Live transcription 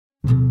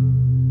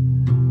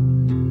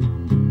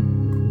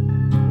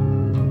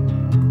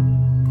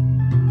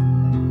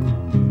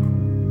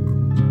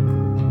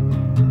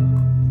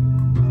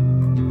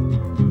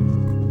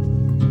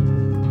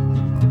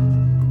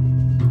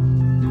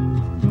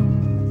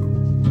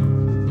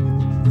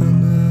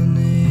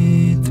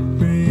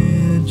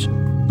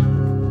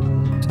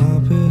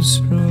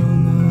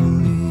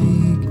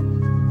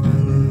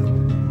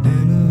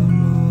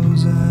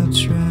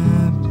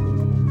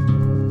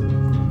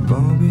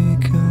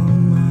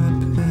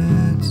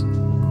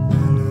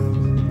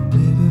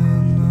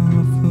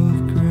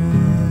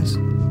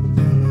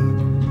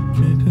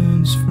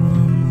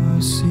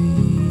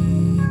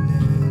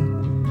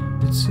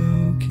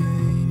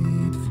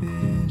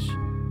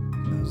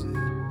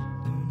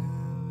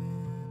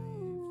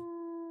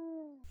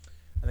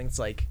think it's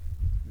like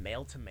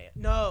male to male.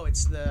 No,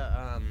 it's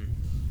the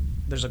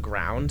there's a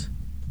ground,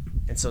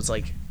 and so it's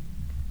like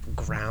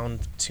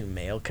ground to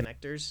male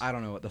connectors. I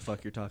don't know what the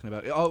fuck you're talking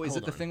about. Oh, is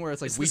it the thing where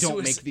it's like, we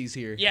don't make these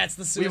here? Yeah, it's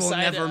the We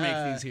suicide. will never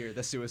make these here.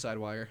 The suicide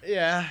wire.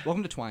 Yeah.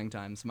 Welcome to Twang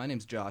Times. My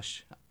name's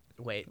Josh.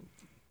 Wait.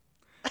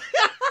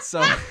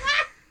 So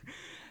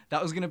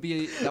that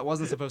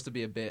wasn't supposed to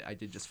be a bit. I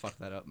did just fuck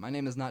that up. My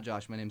name is not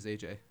Josh. My name's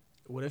AJ.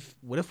 What if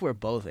we're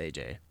both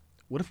AJ?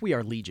 What if we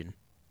are Legion?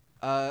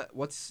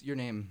 What's your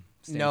name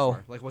stand No.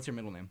 for? Like, what's your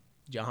middle name?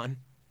 John.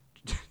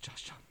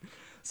 Josh John.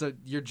 So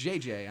you're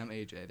JJ. I'm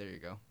AJ. There you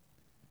go.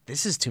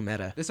 This is too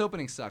meta. This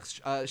opening sucks.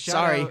 Shout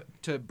Sorry. out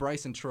to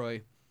Bryce and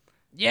Troy.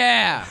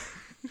 Yeah.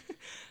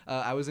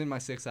 I was in my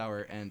 6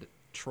 hour and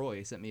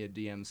Troy sent me a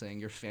DM saying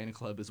your fan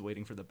club is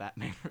waiting for the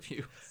Batman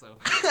review. So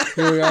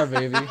Here we are,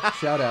 baby.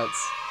 Shout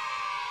outs.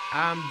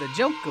 I'm the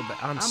Joker.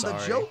 I'm sorry.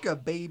 the Joker,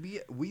 baby.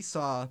 We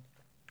saw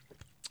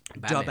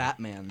The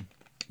Batman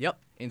Yep.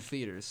 in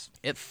theaters.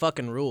 It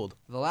fucking ruled.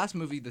 The last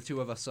movie the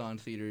two of us saw in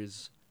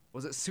theaters,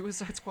 was it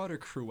Suicide Squad or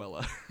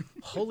Cruella?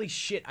 Holy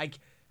shit.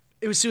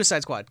 It was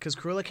Suicide Squad because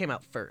Cruella came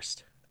out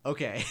first.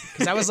 Okay.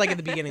 Because that was like at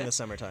the beginning of the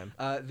summertime.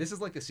 This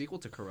is like the sequel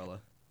to Cruella.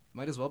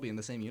 Might as well be in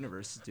the same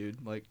universe,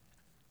 dude. Like,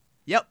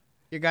 Yep.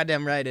 You're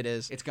goddamn right it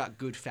is. it's got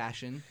good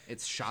fashion.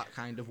 It's shot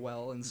kind of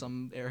well in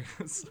some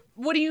areas.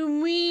 What do you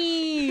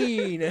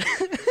mean?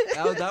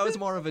 That was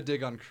more of a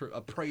dig on a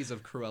praise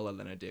of Cruella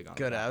than a dig on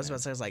Good. Batman. I was about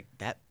to say, like,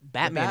 that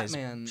Batman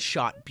Batman- is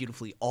shot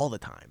beautifully all the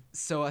time.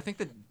 So I think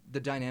that the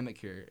dynamic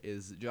here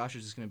is Josh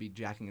is just going to be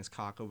jacking his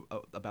cock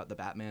about the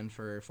Batman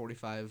for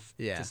 45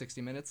 to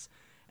 60 minutes,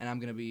 and I'm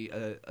going to be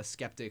a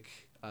skeptic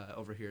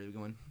over here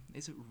going,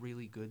 is it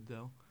really good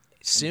though?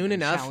 Soon And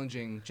enough.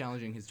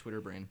 challenging his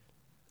Twitter brain.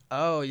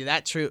 Oh,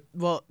 that true.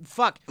 Well,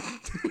 fuck.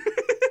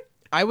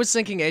 I was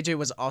thinking AJ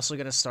was also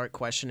going to start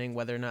questioning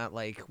whether or not,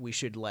 like, we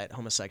should let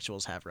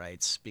homosexuals have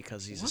rights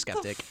because he's a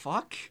skeptic. What the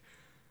fuck?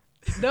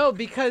 No,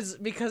 because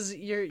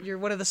you're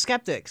one of the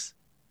skeptics.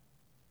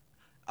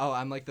 Oh,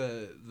 I'm like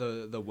the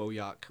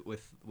Woyak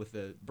with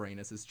the brain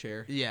as his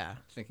chair. Yeah.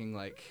 Thinking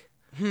like,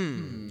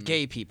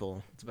 Gay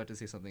people. it's about to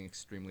say something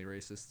extremely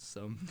racist,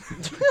 so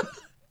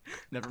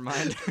never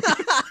mind.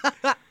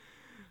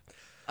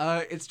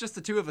 It's just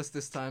the two of us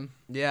this time.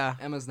 Yeah.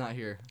 Emma's not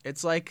here.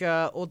 It's like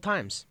old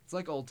times. It's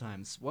like old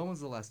times. When was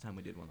the last time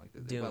we did one like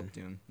this? Dune. Well,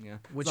 Dune, yeah.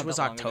 Which It's not was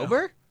that long ago.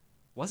 October?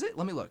 Was it?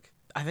 Let me look.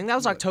 I think that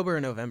was Look. October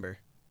or November.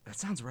 That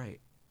sounds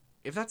right.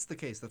 If that's the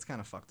case, that's kind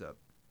of fucked up.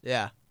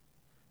 Yeah.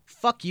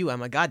 Fuck you,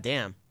 Emma.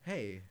 Goddamn.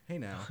 Hey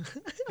now.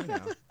 Hey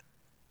now.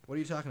 What are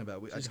you talking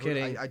about? Just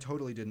kidding. I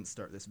totally didn't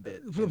start this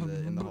bit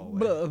in the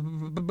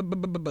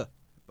hallway.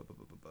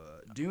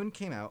 Dune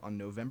came out on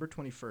November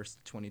 21st,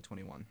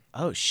 2021.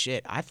 Oh,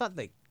 shit. I thought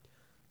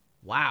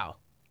Wow.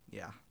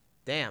 Yeah.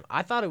 Damn.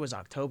 I thought it was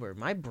October.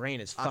 My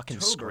brain is fucking October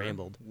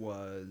scrambled.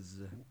 Was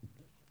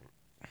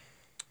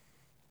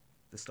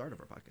the start of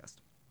our podcast.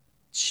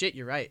 Shit,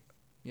 you're right.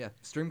 Yeah.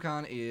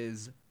 StreamCon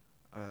is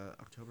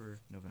October,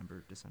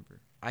 November, December.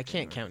 I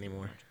can't count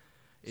anymore.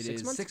 It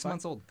 6 is months? 6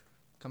 months old.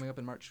 Coming up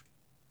in March.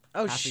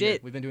 Oh, Half a year.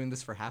 shit. We've been doing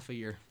this for half a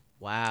year.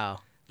 Wow.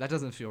 That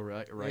doesn't feel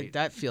right.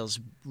 That feels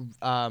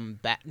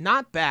bad.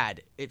 Not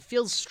bad. It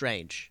feels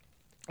strange.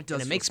 It does.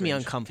 And it makes me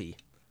uncomfy,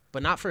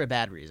 but not for a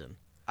bad reason.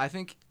 I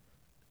think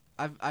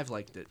I've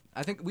liked it.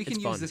 I think we can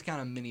It's use fun. this kind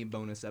of mini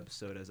bonus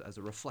episode as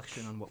a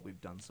reflection on what we've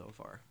done so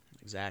far.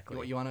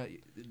 Exactly. You want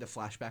the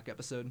flashback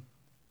episode?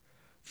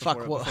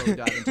 Fuck what? Before we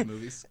dive into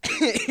movies.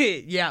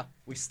 Yeah.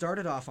 We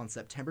started off on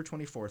September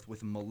 24th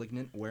with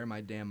Malignant, Where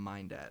My Damn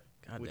Mind At,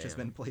 which has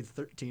Goddamn. been played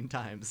 13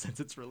 times since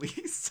its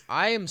release.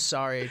 I am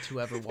sorry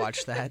to ever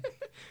watch that.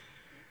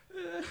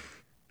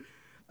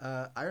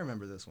 I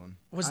remember this one.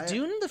 Was I-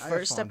 Dune the I have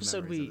first fond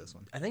episode memories of we? this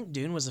one. I think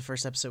Dune was the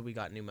first episode we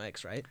got new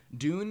mics, right?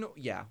 Dune,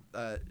 yeah.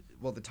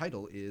 Well, the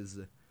title is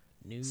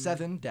New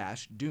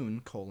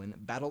 7-Dune: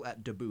 Battle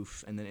at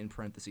Deboof, and then in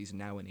parentheses,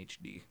 now in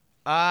HD.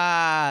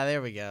 Ah, there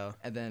we go.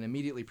 And then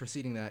immediately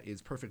preceding that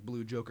is Perfect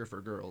Blue Joker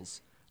for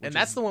Girls. And which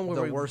that's is the one where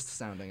the we- worst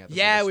sounding episode.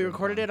 Yeah, of we StreamCon.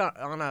 recorded it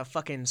on a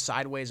fucking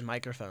sideways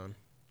microphone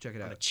Check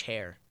it on a out.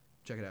 chair.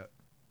 Check it out.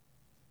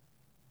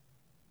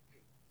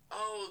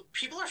 Oh,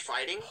 people are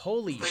fighting.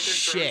 Holy Like they're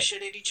throwing shit.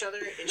 shit at each other,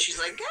 and she's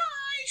like, "Guys,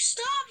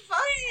 stop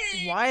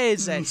fighting!" Why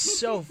is that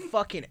so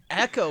fucking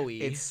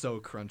echoey? It's so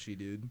crunchy,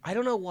 dude. I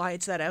don't know why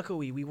it's that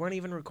echoey. We weren't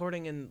even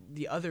recording in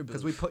the other booth.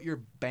 Because we put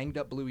your banged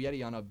up Blue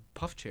Yeti on a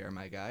puff chair,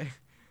 my guy.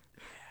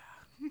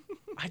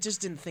 I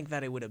just didn't think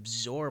that it would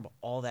absorb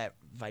all that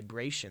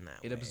vibration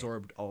that way. It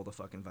absorbed all the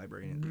fucking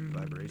vibranium.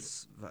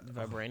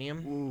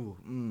 Vibranium?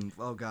 Ooh,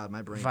 oh god,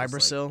 my brain is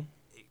Vibrasil?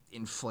 like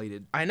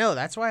inflated. I know.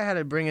 That's why I had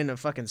to bring in a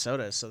fucking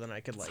soda so then I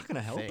could, like, It's not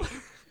gonna help.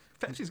 think.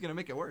 Pepsi's gonna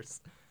make it worse.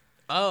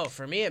 Oh,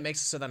 for me, it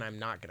makes it so that I'm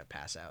not going to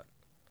pass out.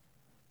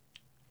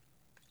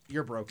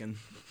 You're broken.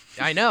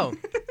 I know.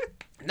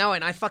 No,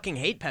 and I fucking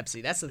hate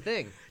Pepsi. That's the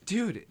thing.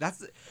 Dude,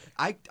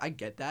 I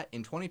get that.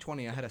 In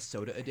 2020, I had a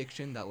soda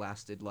addiction that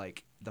lasted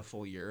like the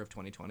full year of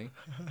 2020,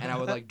 and I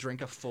would like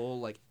drink a full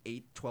like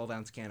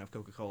 12-ounce can of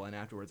Coca-Cola, and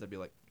afterwards I'd be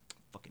like,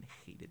 fucking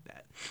hated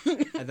that.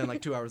 And then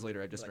like 2 hours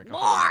later, I just drank a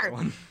whole more! other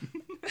one.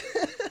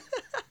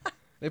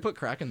 They put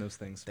crack in those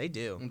things. They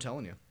do. I'm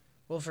telling you.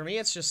 Well, for me,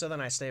 it's just so that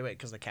I stay awake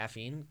because the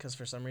caffeine. Because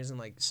for some reason,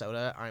 like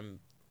soda, I'm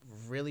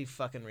really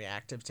fucking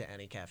reactive to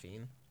any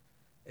caffeine.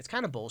 It's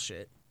kind of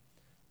bullshit.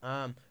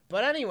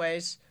 But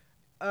anyways,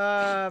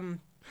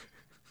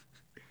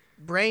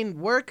 brain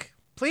work,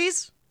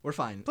 please. We're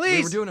fine. Please.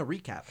 We were doing a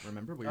recap,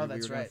 remember? We were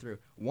that's going right. through.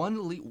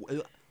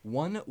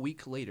 1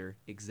 week later,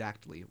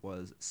 exactly,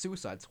 was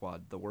Suicide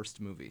Squad, the worst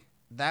movie.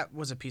 That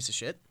was a piece of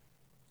shit.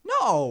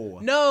 No!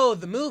 No,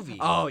 the movie.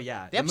 Oh,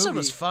 yeah. The episode movie,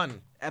 was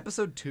fun.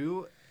 Episode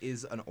 2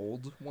 is an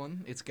old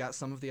one. It's got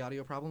some of the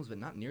audio problems, but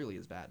not nearly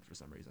as bad for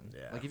some reason.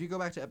 Yeah. Like, if you go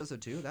back to episode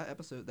 2,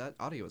 that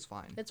audio is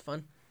fine. It's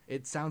fun.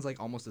 It sounds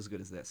like almost as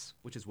good as this,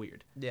 which is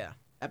weird. Yeah.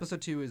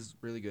 Episode 2 is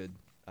really good.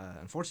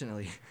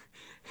 Unfortunately...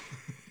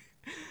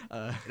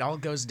 It all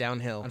goes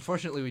downhill.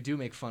 Unfortunately, we do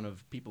make fun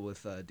of people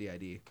with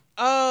DID.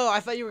 Oh, I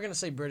thought you were gonna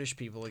say British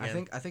people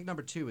again. I think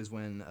number 2 is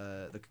when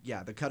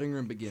the cutting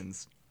room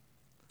begins.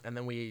 And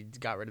then we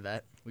got rid of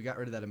that. We got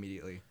rid of that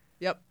immediately.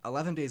 Yep.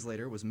 11 days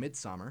later was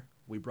Midsummer.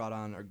 We brought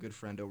on our good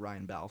friend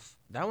Orion Balfe.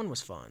 That one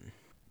was fun.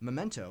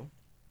 Memento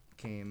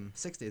came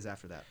 6 days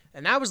after that.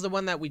 And that was the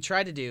one that we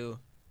tried to do,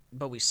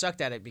 but we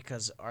sucked at it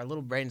because our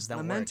little brains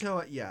don't work.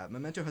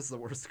 Memento has the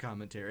worst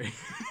commentary.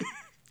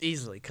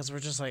 Easily, because we're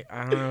just like,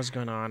 I don't know what's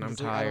going on. I'm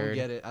tired. I don't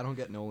get it. I don't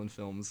get Nolan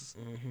films.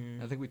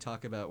 Mm-hmm. I think we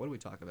talk about... What do we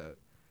talk about?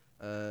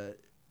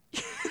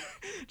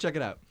 Check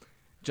it out.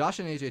 Josh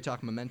and AJ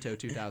talk Memento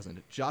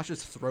 2000.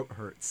 Josh's throat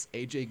hurts.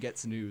 AJ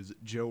gets news.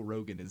 Joe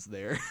Rogan is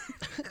there.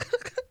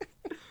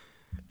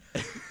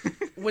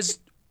 Was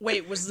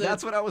the...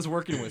 That's what I was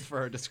working with for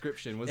our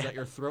description, was that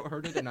your throat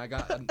hurted and I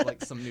got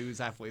like some news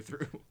halfway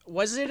through.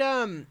 Was it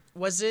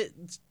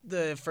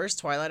the first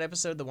Twilight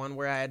episode, the one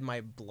where I had my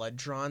blood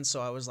drawn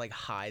so I was like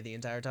high the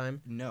entire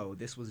time? No,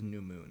 this was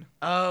New Moon.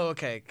 Oh,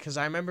 okay, because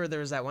I remember there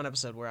was that one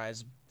episode where I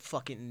was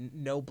fucking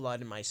no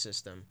blood in my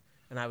system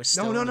and I was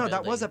still No,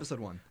 that was episode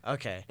 1.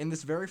 Okay. In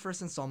this very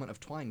first installment of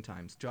Twine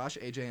Times, Josh,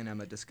 AJ, and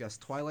Emma discuss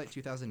Twilight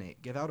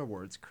 2008, give out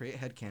awards, create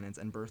headcanons,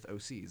 and birth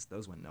OCs.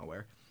 Those went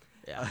nowhere.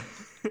 Yeah.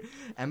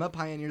 Emma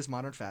pioneers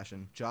modern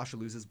fashion. Josh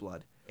loses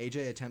blood.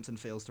 AJ attempts and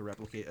fails to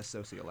replicate a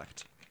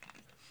sociolect.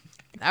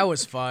 That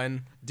was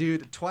fun.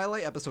 Dude,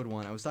 Twilight episode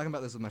 1. I was talking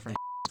about this with my friend.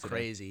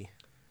 Crazy.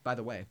 By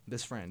the way,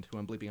 this friend, who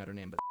I'm bleeping out her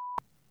name, but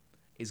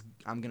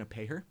I'm gonna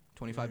pay her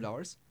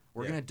 $25.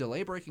 We're gonna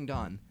delay Breaking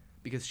Dawn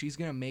because she's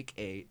gonna make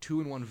a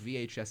 2-in-1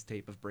 VHS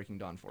tape of Breaking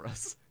Dawn for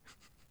us.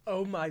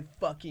 Oh my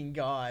fucking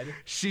god.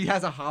 She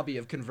has a hobby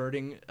of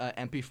converting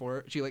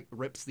MP4. She like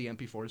rips the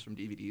MP4s from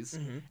DVDs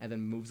and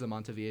then moves them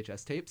onto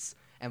VHS tapes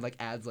and like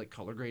adds like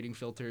color grading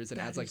filters and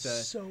adds like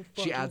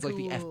she adds like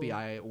the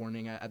FBI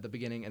warning at the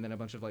beginning and then a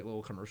bunch of like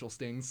little commercial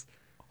stings.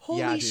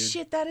 Holy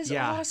shit, that is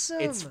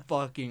awesome. It's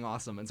fucking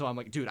awesome. And so I'm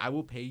like, dude, I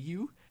will pay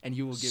you and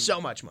you will give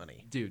so much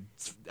money. Dude,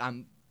 I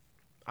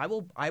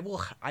will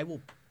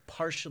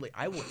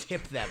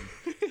tip them.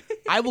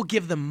 I will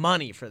give them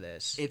money for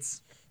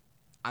this.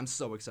 I'm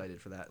so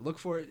excited for that. Look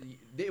for it.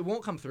 It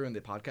won't come through in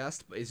the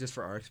podcast, but it's just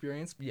for our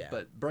experience. Yeah.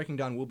 But Breaking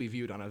Dawn will be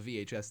viewed on a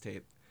VHS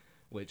tape,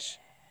 which,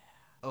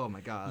 oh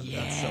my god,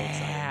 that's so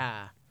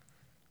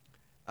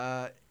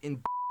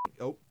exciting.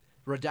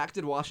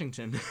 Redacted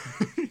Washington.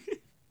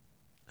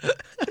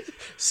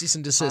 Cease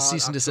and desist.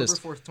 Cease and desist.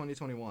 October 4th,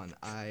 2021,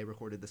 I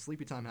recorded the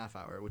Sleepy Time Half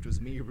Hour, which was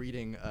me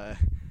reading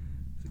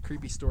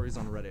creepy stories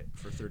on Reddit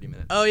for 30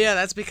 minutes. Oh yeah,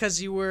 that's because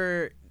you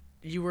were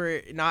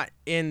not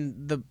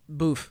in the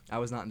booth. I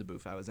was not in the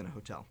booth. I was in a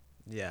hotel.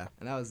 Yeah.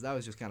 And that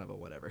was just kind of a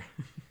whatever.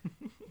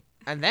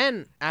 And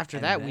then after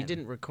that, we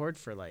didn't record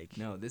for like.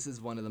 No, this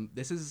is one of them.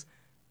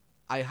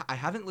 I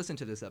haven't listened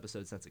to this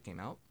episode since it came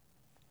out.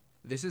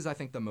 This is, I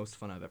think, the most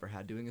fun I've ever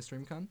had doing a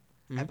StreamCon.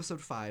 Mm-hmm.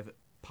 Episode 5,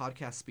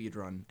 podcast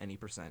speedrun, any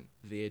percent,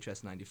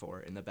 VHS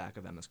 94 in the back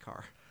of Emma's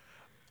car.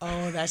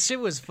 Oh, that shit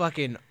was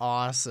fucking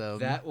awesome.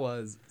 That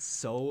was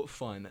so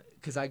fun.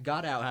 Because I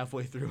got out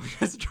halfway through,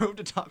 just drove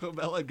to Taco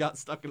Bell and got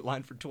stuck in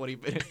line for 20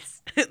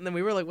 minutes. And then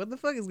we were like, what the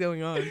fuck is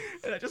going on?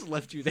 And I just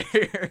left you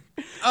there.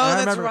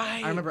 Oh, that's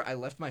right. I remember I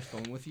left my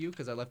phone with you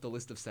because I left the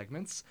list of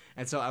segments.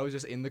 And so I was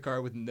just in the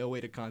car with no way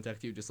to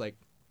contact you, just like,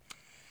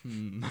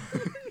 Yeah,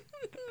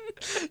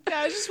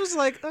 I just was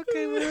like,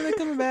 okay, when are they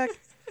coming back?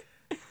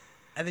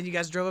 And then you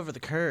guys drove over the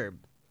curb.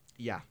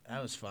 Yeah.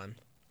 That was fun.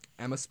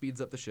 Emma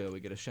speeds up the show. We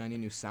get a shiny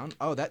new sound.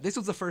 Oh, this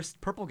was the first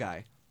purple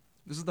guy.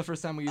 This was the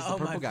first time we used the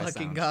purple guy sound. Oh my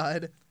fucking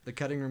god. The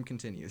cutting room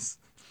continues.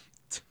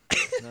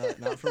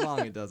 Not for long,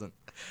 it doesn't.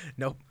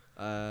 Nope.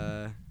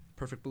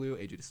 Perfect Blue,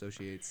 AJ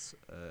dissociates,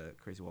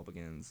 Crazy Wall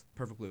begins.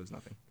 Perfect Blue is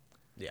nothing.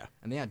 Yeah.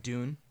 And they had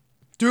Dune.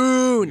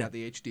 Dune! We got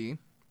the HD.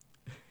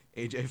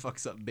 AJ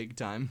fucks up big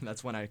time.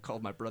 That's when I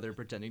called my brother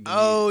pretending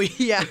to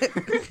yeah.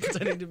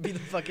 Pretending to be the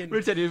fucking...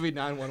 Pretending to be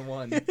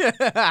 911.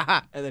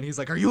 And then he's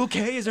like, are you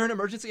okay? Is there an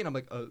emergency? And I'm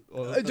like, I'm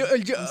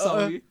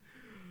sorry.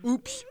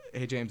 Oops.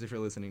 Hey, James, if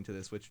you're listening to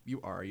this, which you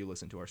are, you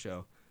listen to our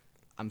show.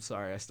 I'm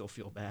sorry, I still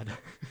feel bad.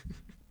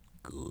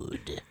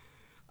 Good.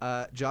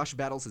 Josh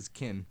battles his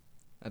kin.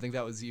 I think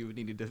that was you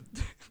needed to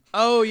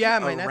Oh yeah,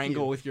 my nephew.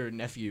 wrangle with your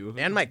nephew.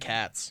 And my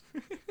cats.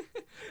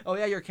 Oh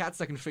yeah, your cats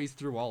that can phase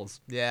through walls.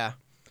 Yeah.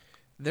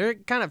 They're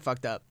kind of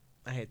fucked up.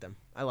 I hate them.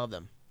 I love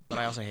them, but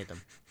I also hate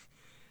them.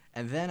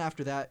 And then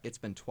after that, it's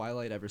been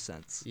Twilight ever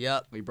since.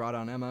 Yep. We brought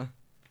on Emma,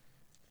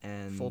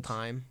 and Full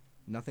time.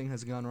 nothing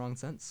has gone wrong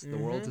since. The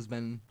world has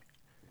been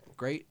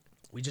great.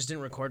 We just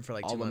didn't record for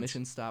like 2 months. All the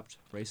missions stopped.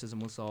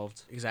 Racism was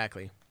solved.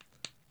 Exactly.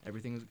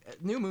 Everything.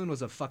 New Moon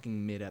was a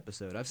fucking mid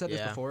episode. I've said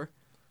this before.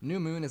 New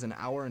Moon is an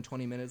hour and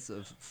 20 minutes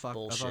of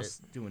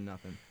us doing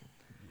nothing.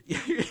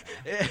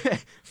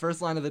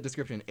 First line of the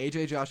description: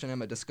 AJ, Josh, and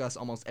Emma discuss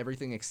almost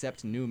everything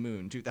except New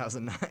Moon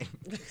 2009.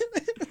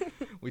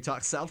 We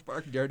talk South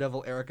Park,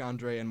 Daredevil, Eric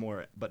Andre, and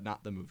more, but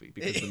not the movie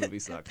because the movie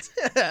sucked.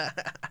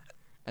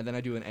 And then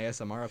I do an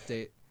ASMR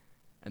update,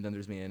 and then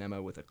there's me and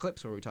Emma with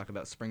Eclipse where we talk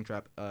about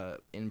Springtrap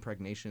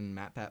impregnation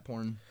MatPat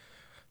porn.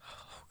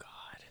 Oh God.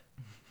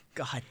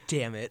 God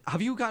damn it.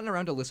 Have you gotten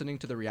around to listening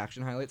to the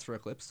reaction highlights for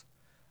Eclipse?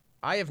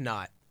 I have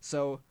not.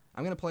 So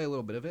I'm going to play a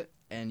little bit of it,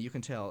 and you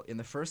can tell in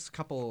the first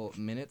couple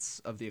minutes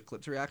of the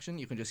Eclipse reaction,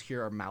 you can just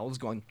hear our mouths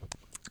going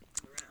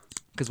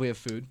because we have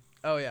food.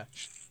 Oh yeah.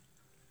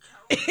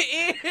 Listen.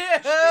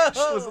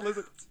 What do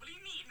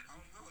you mean? I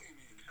don't know what you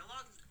mean.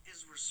 Kellogg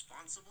is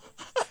responsible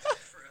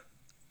for a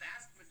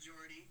vast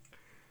majority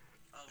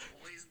of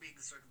boys being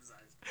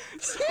circumcised.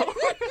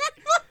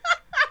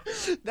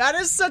 That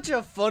is such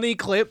a funny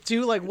clip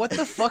too. Like, what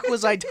the fuck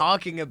was I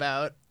talking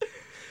about?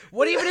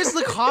 What even is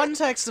the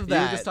context of You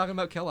that? were just talking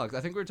about Kellogg's.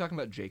 I think we were talking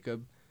about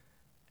Jacob,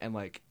 and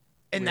like,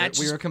 And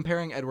we were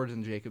comparing Edward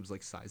and Jacob's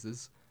like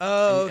sizes.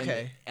 Oh, And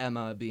okay.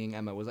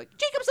 Emma was like,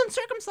 Jacob's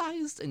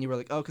uncircumcised, and you were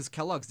like, oh, because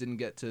Kellogg's didn't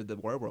get to the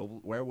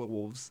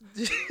werewolves.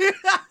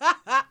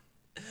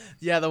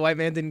 Yeah, the white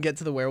man didn't get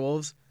to the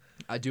werewolves.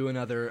 I do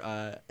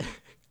another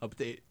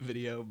update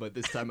video, but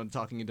this time I'm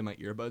talking into my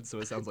earbuds, so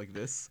it sounds like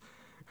this.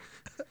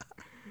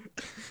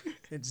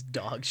 It's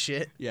dog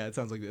shit. Yeah, it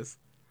sounds like this.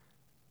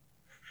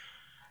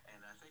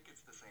 And I think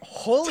it's the same.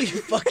 Holy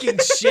fucking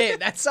shit.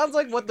 That sounds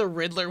like what the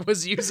Riddler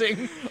was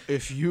using.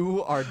 If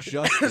you are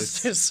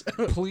justice,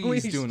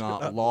 please do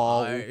not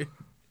lie.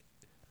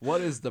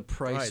 What is the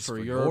price for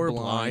your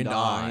blind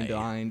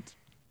eye?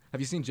 Have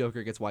you seen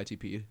Joker gets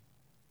YTP'd?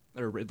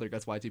 Or Riddler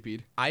gets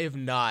YTP'd? I have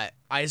not.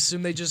 I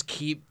assume they just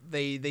keep,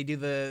 they do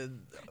the...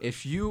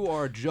 If you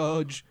are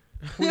judge,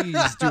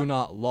 please do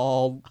not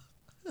lol.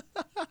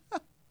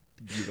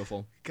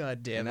 Beautiful.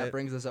 God damn And it. that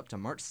brings us up to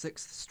March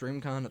 6th,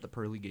 StreamCon at the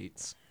Pearly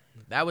Gates.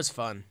 That was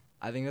fun.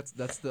 I think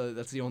that's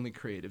the only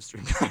creative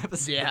StreamCon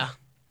episode. Yeah.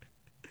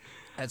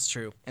 That's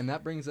true. And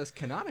that brings us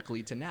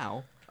canonically to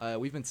now.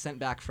 We've been sent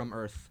back from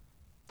Earth.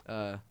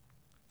 The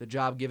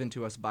job given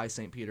to us by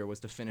St. Peter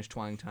was to finish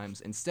Twine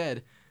Times.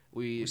 Instead,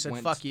 we said,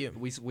 went, fuck you.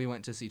 We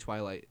went to see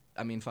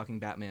fucking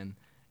Batman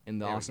in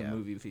the awesome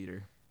movie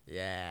theater.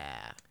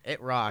 Yeah.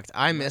 It rocked.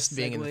 I missed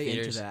being in the Segue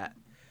theaters. into that.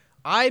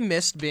 I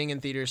missed being in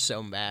theaters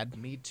so bad.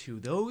 Me too.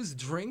 Those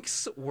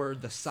drinks were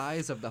the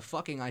size of the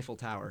fucking Eiffel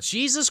Tower.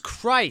 Jesus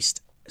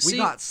Christ. We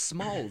got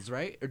smalls,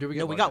 right? Or did we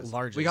get No, we got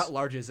larges? larges. We got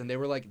larges, and they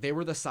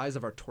were the size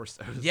of our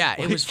torsos. Yeah,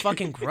 it was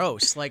fucking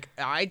gross. Like,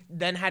 I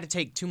then had to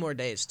take 2 more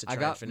days to try I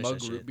got to finish mug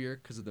that root shit. beer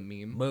because of the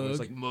meme. Mug. It was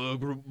like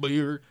mug root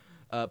beer.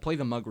 Play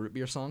the mug root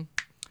beer song.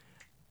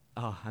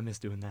 Oh, I miss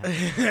doing that.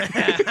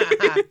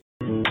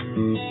 Well,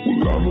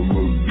 I'm a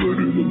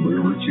mud-blooded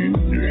American,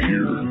 you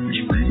hear?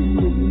 He's freedom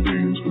loving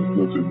things with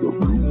nothing but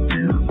root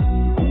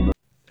beer.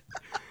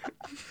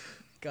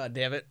 God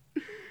damn it.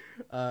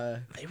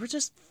 They were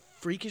just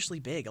freakishly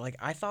big. Like,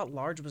 I thought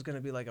large was going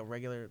to be like a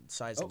regular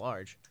size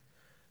large.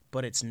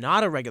 But it's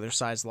not a regular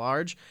size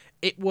large.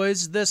 It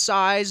was the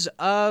size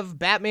of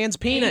Batman's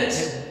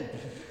penis.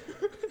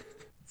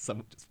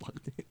 Someone just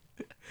walked in.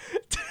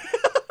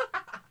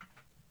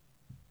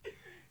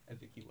 I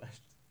think he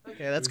left.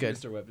 Okay, that's good.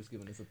 Mr. Webb just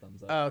giving us a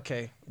thumbs up. Oh,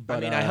 okay.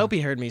 But, I hope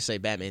he heard me say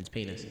Batman's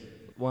penis.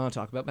 Want to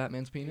talk about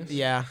Batman's penis?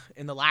 Yeah,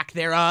 in the lack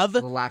thereof.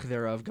 The lack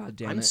thereof, god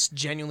damn I'm it.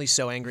 genuinely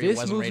so angry This it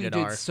wasn't movie rated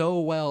did R.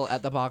 so well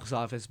at the box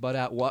office, but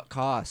at what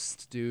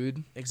cost,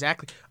 dude?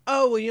 Exactly.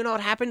 Oh, well, you know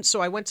what happened? So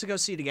I went to go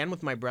see it again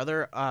with my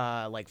brother,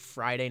 like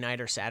Friday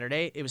night or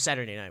Saturday. It was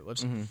Saturday night.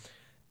 Whoops. Mm-hmm.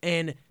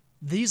 And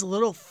these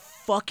little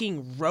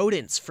fucking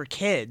rodents for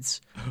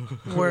kids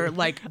were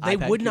like, they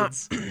iPad would not.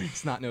 kids.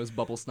 Snot nose,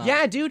 bubble snot.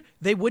 Yeah, dude,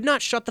 they would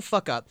not shut the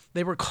fuck up.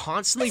 They were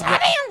constantly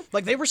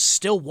like they were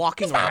still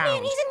walking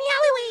around. He's in the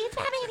alleyway. It's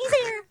Batman. He's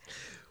here.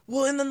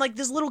 Well, and then like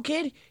this little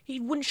kid,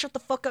 he wouldn't shut the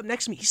fuck up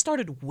next to me. He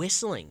started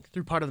whistling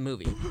through part of the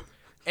movie.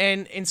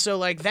 And so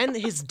like then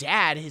his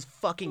dad, his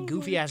fucking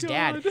goofy ass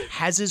dad,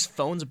 has his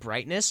phone's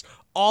brightness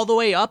all the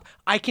way up.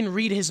 I can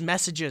read his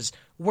messages.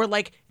 We're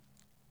like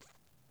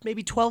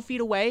maybe 12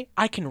 feet away.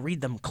 I can read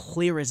them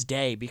clear as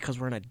day because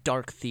we're in a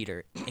dark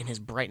theater and his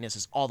brightness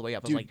is all the way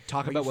up. Dude, I was like,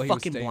 talk are about you what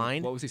fucking he was saying.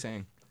 blind? What was he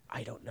saying?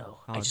 I don't know.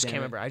 Oh, I just damn can't it.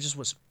 remember. I just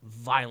was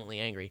violently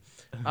angry.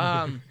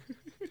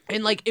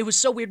 And like it was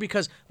so weird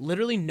because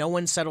literally no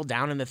one settled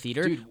down in the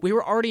theater. Dude. We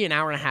were already an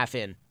hour and a half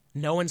in.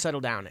 No one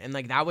settled down. And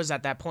like that was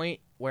at that point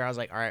where I was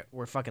like, all right,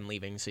 we're fucking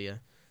leaving. See ya.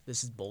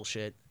 This is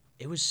bullshit.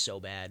 It was so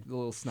bad. The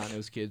little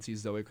snot-nosed kid sees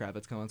Zoe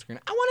Kravitz come on screen.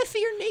 I want to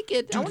see her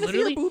naked. I want to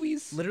see her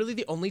boobies. Literally,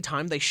 the only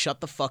time they shut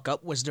the fuck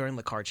up was during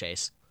the car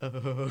chase.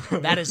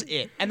 That is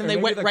it. And then they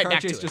went right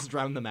back to it. Just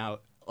drowned them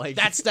out. Like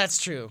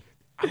That's true.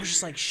 I was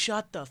just like,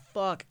 shut the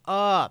fuck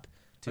up.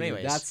 Dude,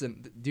 anyways,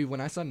 dude. When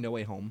I saw No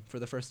Way Home for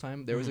the first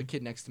time, there was a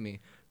kid next to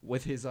me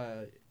with his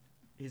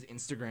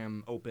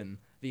Instagram open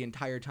the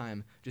entire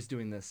time, just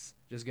doing this,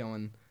 just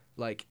going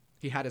like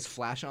he had his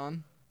flash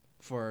on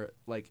for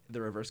like the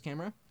reverse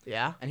camera.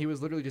 Yeah. And he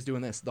was literally just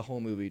doing this the whole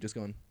movie, just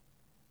going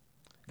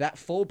that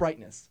full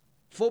brightness,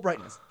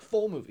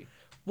 full movie.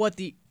 What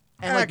the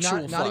And like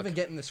actual not even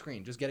getting the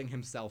screen, just getting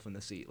himself in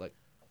the seat. Like,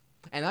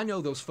 and I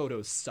know those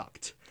photos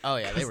sucked. Oh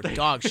yeah, they were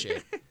dog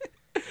shit.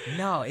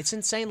 No, it's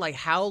insane like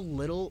how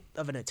little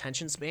of an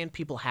attention span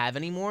people have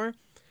anymore.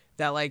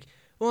 That like,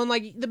 well, and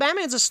like the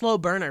Batman's a slow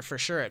burner for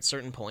sure at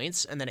certain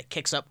points, and then it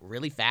kicks up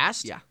really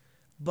fast. Yeah.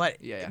 But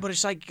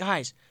it's like,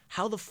 guys,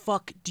 how the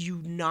fuck do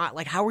you not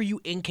like? How are you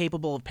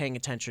incapable of paying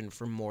attention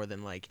for more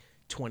than like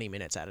 20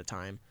 minutes at a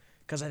time?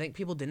 Because I think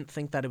people didn't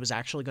think that it was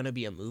actually going to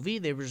be a movie.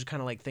 They were just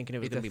kind of like thinking it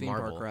was going to be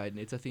Marvel.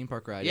 It's a theme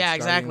park ride. Yeah, it's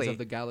exactly. Guardians of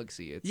the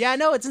Galaxy. Yeah,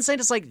 no, it's insane.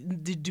 It's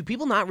like, do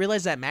people not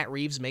realize that Matt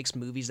Reeves makes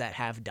movies that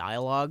have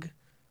dialogue?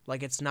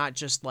 Like, it's not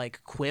just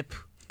like quip,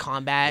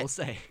 combat, We'll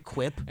say.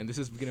 quip. And this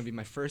is going to be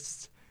my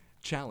first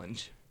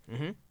challenge.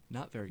 Mm-hmm.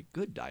 Not very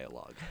good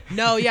dialogue.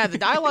 No, yeah, the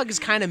dialogue is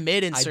kind of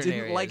mid in I certain didn't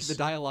areas. like the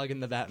dialogue in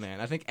the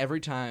Batman. I think every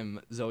time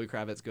Zoe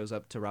Kravitz goes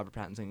up to Robert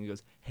Pattinson and he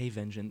goes, "Hey,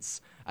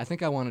 vengeance," I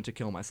think I wanted to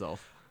kill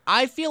myself.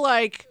 I feel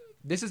like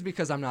This is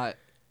because I'm not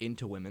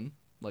into women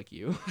like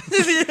you, so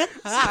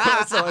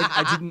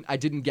I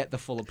didn't get the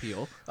full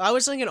appeal. I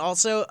was thinking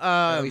also, Or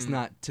at least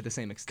not to the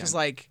same extent. because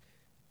like,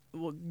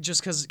 well,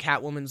 just because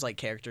Catwoman's like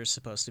character is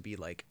supposed to be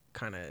like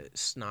kind of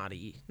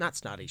snotty, not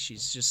snotty.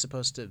 She's just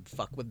supposed to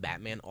fuck with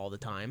Batman all the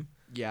time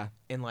yeah,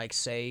 and like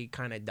say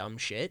kind of dumb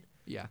shit,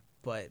 yeah.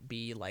 but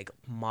be like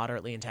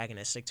moderately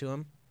antagonistic to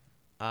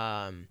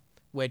him.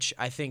 Which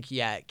I think,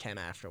 yeah, it can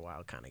after a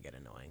while kind of get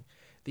annoying.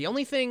 The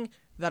only thing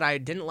that I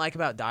didn't like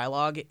about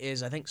dialogue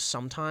is I think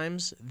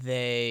sometimes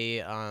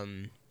they, I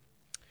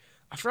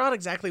forgot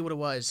exactly what it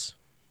was,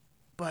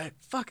 but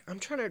fuck, I'm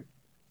trying to,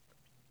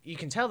 you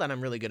can tell that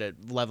I'm really good at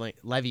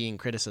levying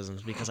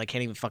criticisms because I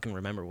can't even fucking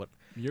remember what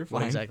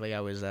exactly I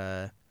was,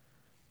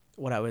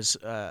 what I was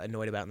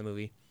annoyed about in the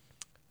movie.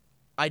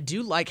 I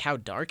do like how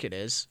dark it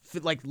is,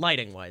 like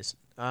lighting wise.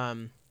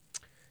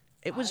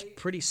 It was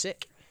pretty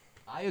sick.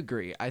 I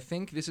agree. I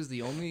think this is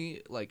the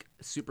only like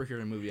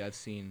superhero movie I've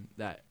seen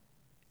that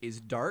is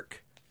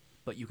dark,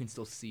 but you can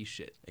still see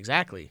shit.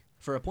 Exactly.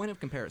 For a point of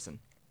comparison,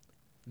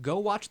 go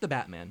watch The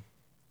Batman.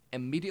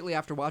 Immediately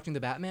after watching The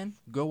Batman,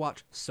 go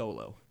watch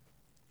Solo,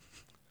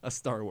 a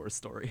Star Wars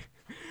story,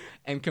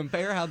 and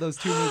compare how those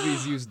two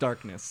movies use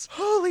darkness.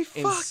 Holy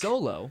fuck. In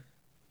Solo,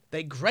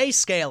 They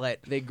grayscale it.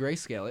 they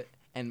grayscale it,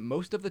 and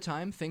most of the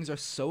time, things are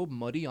so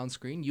muddy on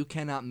screen, you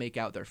cannot make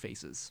out their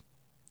faces.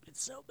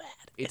 It's so bad.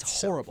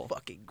 It's horrible. So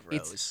fucking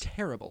gross. It's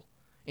terrible.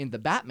 In The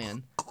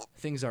Batman,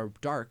 things are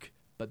dark,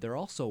 but they're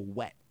also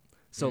wet.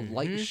 So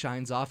light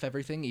shines off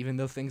everything, even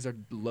though things are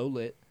low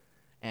lit,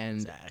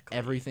 and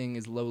everything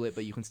is low lit,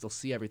 but you can still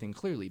see everything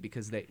clearly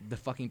because the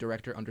fucking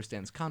director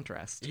understands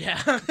contrast. Yeah.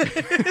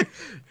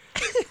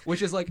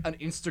 Which is like an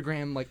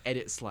Instagram like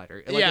edit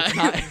slider. Like, Yeah.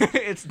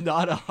 it's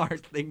not a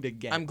hard thing to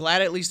get. I'm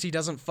glad at least he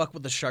doesn't fuck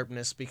with the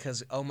sharpness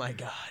because, oh my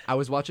god. I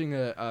was watching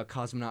a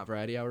Cosmonaut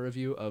Variety Hour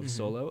review of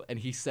Solo, and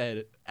he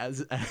said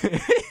as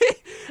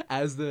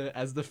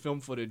the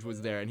film footage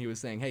was there, and he was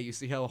saying, "Hey, you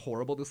see how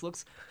horrible this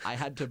looks? I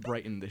had to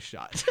brighten this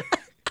shot."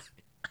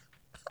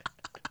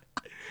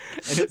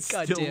 And it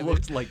God still damn it.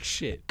 looked like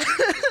shit.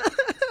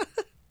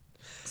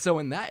 So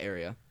in that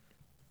area,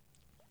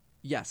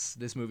 yes,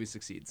 this movie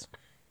succeeds.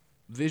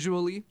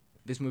 Visually,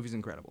 this movie's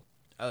incredible.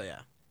 Oh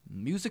yeah.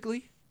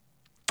 Musically,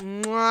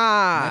 Mwah.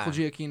 Michael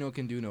Giacchino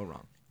can do no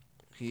wrong.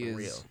 He For is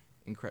real.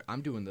 incredible.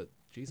 I'm doing the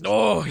Jesus.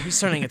 Oh, he's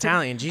turning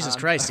Italian. Jesus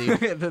Christ,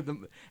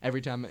 dude.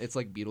 Every time it's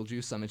like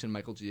Beetlejuice, I mention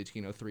Michael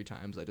Giacchino 3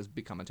 times. I just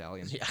become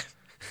Italian. Yeah.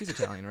 He's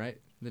Italian, right?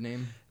 The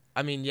name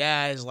I mean,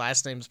 yeah, his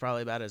last name's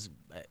probably about as,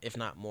 if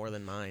not more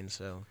than mine.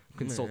 So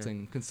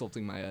consulting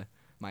my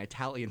my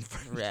Italian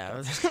friend.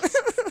 Yeah.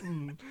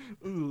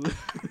 Ooh.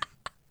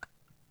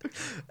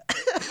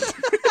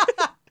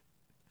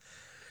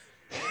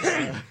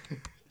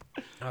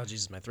 Oh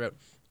Jesus, my throat.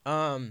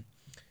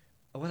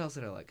 What else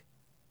did I like?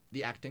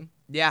 The acting.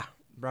 Yeah,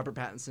 Robert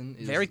Pattinson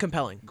is very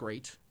compelling.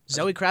 great.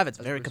 Zoe Kravitz,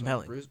 As very Bruce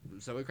compelling. Wayne.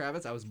 Zoe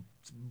Kravitz, I was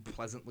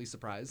pleasantly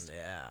surprised.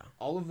 Yeah.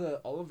 All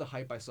of the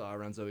hype I saw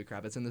around Zoe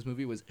Kravitz in this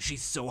movie was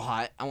she's so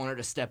hot. I want her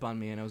to step on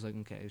me, and I was like,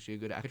 okay, is she a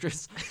good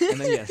actress? And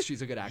then yes,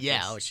 she's a good actress.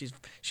 Yeah,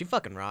 she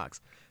fucking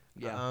rocks.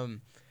 Yeah.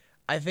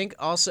 I think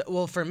also,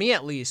 well, for me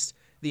at least,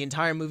 the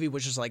entire movie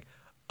was just like,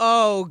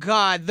 oh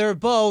god, they're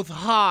both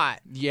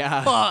hot.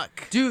 Yeah.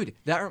 Fuck. Dude,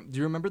 do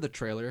you remember the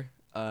trailer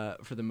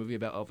for the movie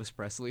about Elvis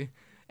Presley?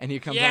 And he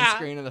comes Yeah. on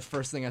screen, and the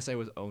first thing I say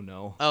was, "Oh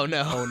no, Oh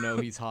no. oh no,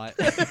 he's hot."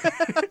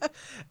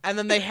 And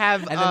then they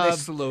have And then they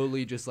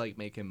slowly just like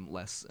make him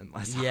less and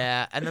less.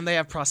 yeah, and then they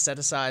have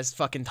prostheticized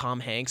fucking Tom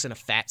Hanks in a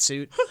fat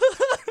suit.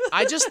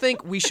 I just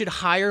think we should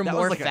hire That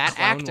more was like fat a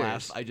clown actors.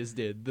 laugh I just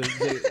did.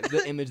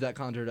 The image that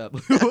conjured up.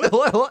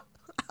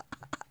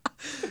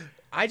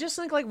 I just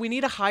think like we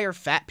need to hire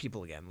fat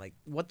people again. Like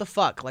what the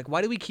fuck? Like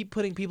why do we keep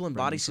putting people in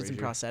Brendan bodysuits and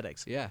Fraser.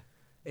 prosthetics? Yeah,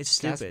 It's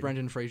cast stupid.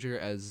 Brendan Fraser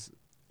as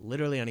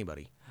Literally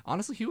anybody.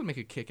 honestly, he would make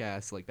a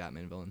kick-ass like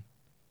Batman villain.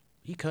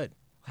 He could.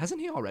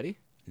 Hasn't he already?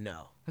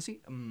 No. Has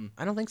he?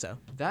 I don't think so.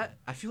 That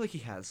I feel like he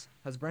has.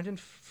 Has Brendan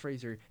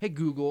Fraser? Hey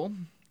Google,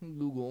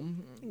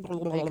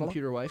 hey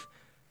computer wife,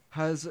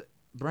 has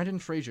Brendan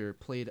Fraser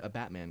played a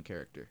Batman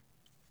character?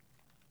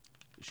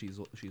 She's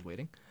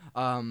waiting.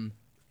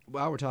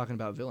 While we're talking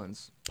about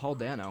villains, Paul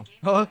Dano.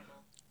 Huh?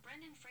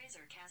 Brendan Fraser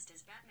cast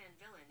as Batman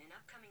villain in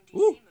upcoming DC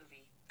Ooh.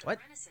 movie. What?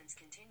 Renaissance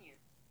continued.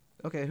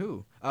 Okay,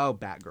 who? Oh,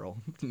 Batgirl.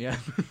 Yeah,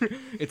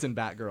 it's in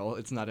Batgirl.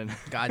 It's not in.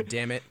 God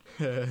damn it.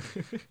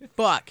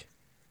 Fuck.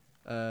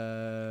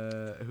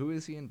 Who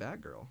is he in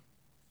Batgirl?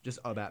 Just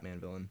a Batman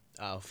villain.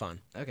 Oh, fun.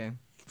 Okay,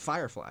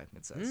 Firefly.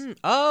 It says.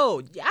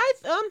 Oh, yeah,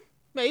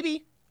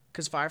 maybe.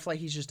 Because Firefly,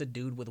 he's just a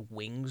dude with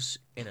wings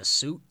in a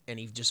suit, and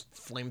he just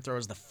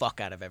flamethrowers the fuck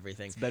out of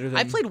everything. It's better than.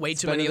 I played way it's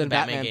too better many of than the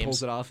Batman Batman games.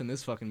 pulls it off in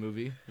this fucking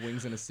movie.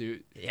 Wings in a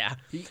suit. Yeah.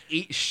 He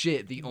ate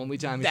shit the only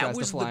time he That tries to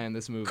was fly the in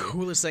this movie.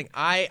 Coolest thing.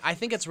 I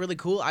think it's really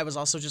cool. I was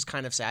also just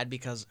kind of sad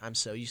because I'm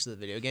so used to the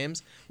video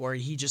games where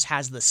he just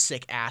has the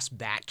sick ass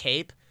bat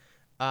cape.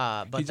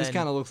 But He just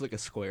kind of looks like a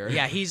square.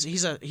 yeah,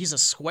 he's a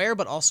square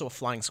but also a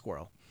flying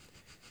squirrel.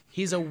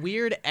 He's a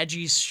weird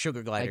edgy sugar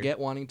I glider. get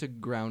wanting to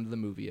ground the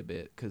movie a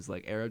bit because,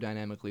 like,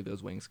 aerodynamically,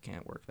 those wings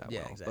can't work that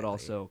Yeah, well. exactly. But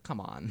also,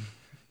 come on.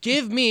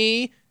 Give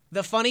me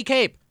the funny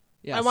cape.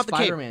 Yeah, I want the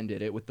cape. Spider-Man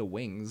did it with the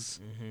wings.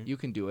 You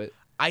can do it.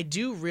 I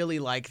do really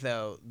like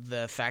though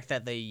the fact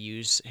that they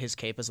use his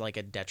cape as like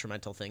a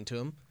detrimental thing to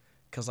him.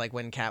 Cause like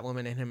when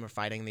Catwoman and him are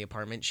fighting in the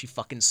apartment, she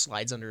fucking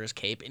slides under his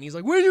cape and he's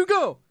like, "Where'd you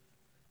go?"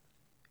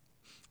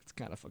 It's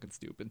kind of fucking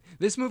stupid.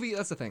 This movie,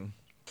 that's the thing.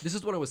 This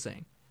is what I was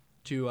saying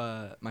to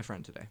my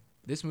friend today.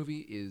 This movie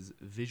is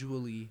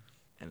visually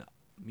and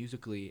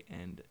musically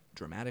and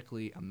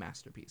dramatically a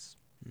masterpiece.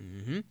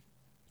 Mm-hmm.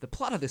 The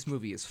plot of this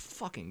movie is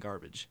fucking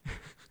garbage.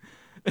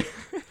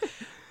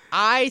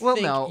 I Well,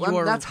 think no,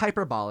 you're that's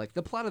hyperbolic.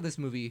 The plot of this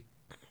movie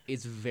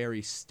is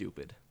very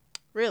stupid,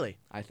 really.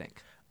 I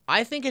think.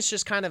 I think it's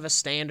just kind of a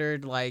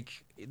standard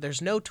like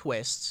there's no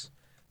twists,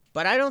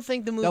 but I don't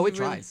think the movie. No, it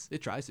really- tries.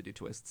 It tries to do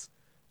twists.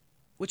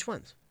 Which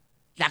ones?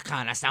 That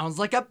kind of sounds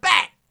like a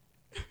bat.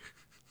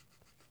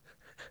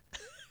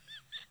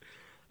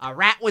 A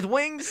rat with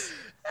wings?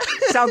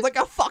 Sounds like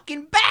a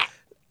fucking bat.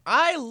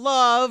 I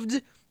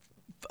loved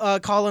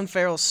Colin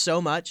Farrell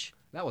so much.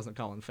 That wasn't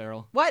Colin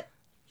Farrell. What?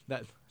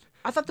 That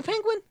I thought the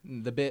Penguin.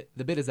 the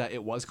bit is that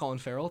it was Colin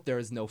Farrell. There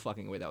is no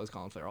fucking way that was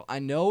Colin Farrell. I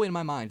know in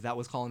my mind that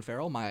was Colin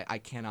Farrell. I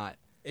cannot.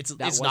 It's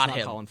That was not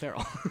him. Colin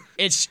Farrell.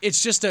 It's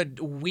just a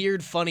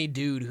weird, funny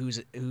dude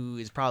who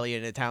is probably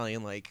an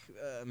Italian like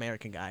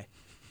American guy,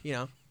 you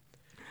know?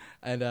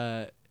 And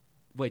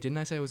wait, didn't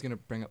I say I was gonna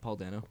bring up Paul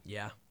Dano?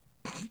 Yeah.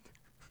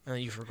 And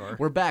then you forgot.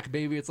 We're back,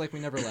 baby. It's like we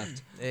never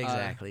left.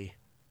 Exactly.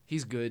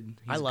 He's good.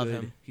 I He's love good.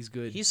 him. He's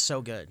good. He's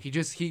so good.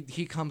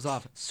 He comes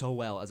off so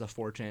well as a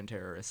 4chan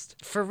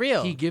terrorist. For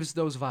real. He gives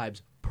those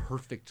vibes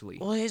perfectly.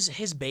 Well,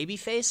 his baby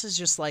face is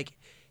just like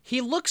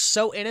he looks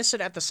so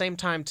innocent at the same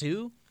time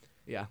too,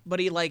 Yeah. but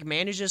he like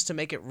manages to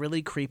make it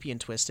really creepy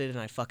and twisted, and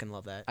I fucking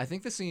love that. I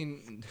think the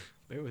scene.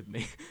 Bear with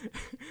me.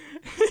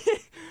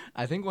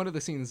 I think one of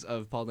the scenes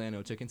of Paul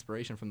Dano took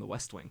inspiration from The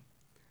West Wing.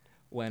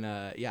 When,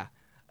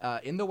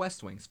 in The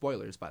West Wing,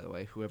 spoilers, by the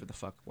way, whoever the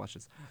fuck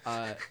watches.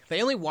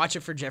 They only watch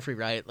it for Jeffrey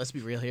Wright. Let's be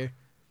real here.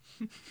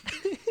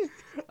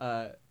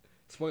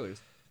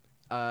 Spoilers.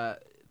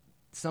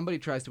 Somebody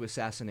tries to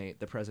assassinate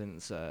the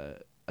president's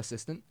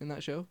assistant in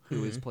that show,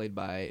 who is played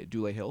by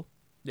Dule Hill.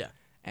 Yeah.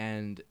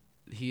 And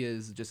he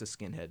is just a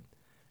skinhead.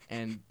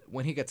 And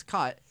when he gets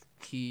caught,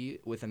 he,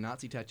 with a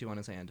Nazi tattoo on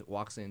his hand,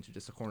 walks into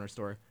just a corner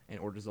store and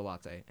orders a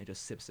latte and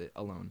just sips it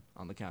alone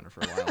on the counter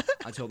for a while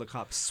until the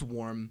cops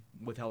swarm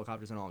with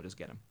helicopters and all and just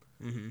get him.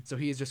 Mm-hmm. So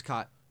he is just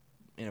caught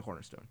in a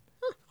corner store.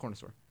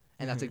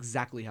 And that's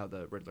exactly how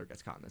the Riddler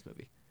gets caught in this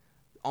movie.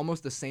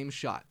 Almost the same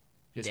shot.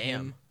 Just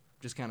him,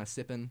 just kind of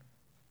sipping,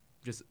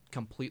 just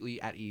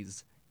completely at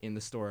ease in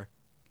the store,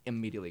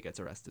 immediately gets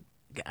arrested.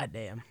 God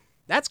damn.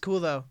 That's cool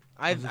though.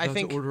 I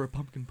think. order a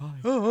pumpkin pie.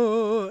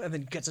 And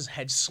then gets his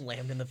head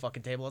slammed in the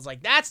fucking table. It's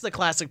like that's the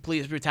classic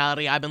police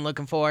brutality I've been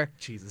looking for.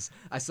 Jesus,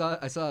 I saw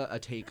a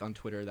take on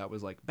Twitter that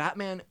was like,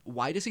 Batman,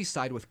 why does he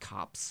side with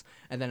cops?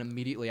 And then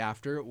immediately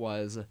after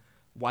was,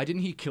 why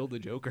didn't he kill the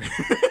Joker?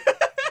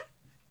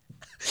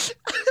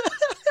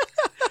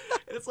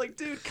 It's like,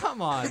 dude,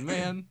 come on,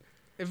 man.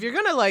 If you're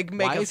gonna like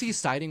make Why is he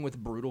siding with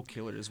brutal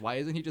killers? Why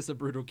isn't he just a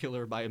brutal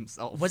killer by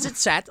himself? was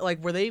it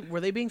like were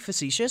they being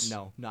facetious?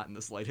 No, not in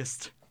the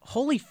slightest.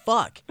 Holy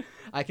fuck.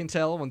 I can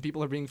tell when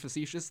people are being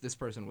facetious, this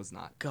person was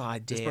not.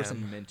 God damn. This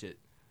person meant it.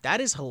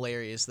 That is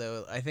hilarious,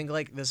 though. I think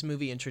like this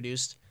movie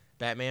introduced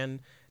Batman,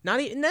 not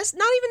even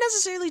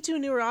necessarily to a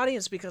newer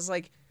audience, because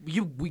like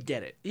we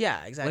get it.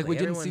 yeah, exactly. Like we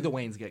didn't Everyone- see the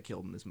Waynes get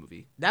killed in this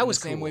movie. That In was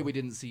the same way cool. we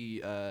didn't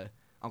see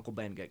Uncle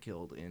Ben get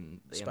killed in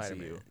the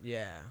Spider-Man. MCU.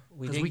 Yeah,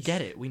 Because didn't- we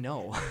get it. We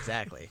know.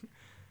 exactly.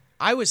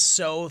 I was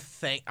so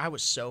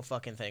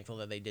fucking thankful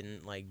that they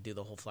didn't like do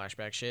the whole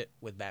flashback shit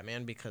with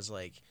Batman, because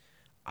like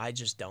I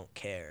just don't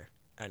care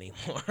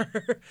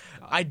anymore.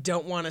 I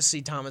don't want to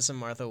see Thomas and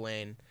Martha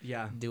Wayne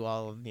Yeah. do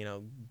all of,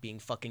 being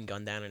fucking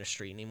gunned down in a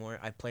street anymore.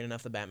 I've played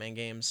enough of the Batman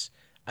games.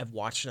 I've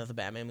watched enough of the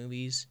Batman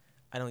movies.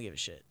 I don't give a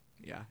shit.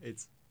 Yeah.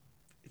 It's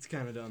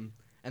kind of dumb.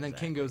 And then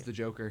King goes the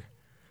Joker.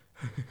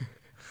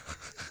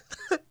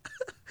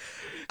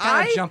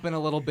 Kind of jumping a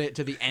little bit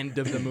to the end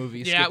of the movie,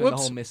 Yeah, skipping the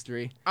whoops. whole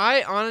mystery.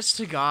 I, honest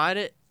to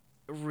God,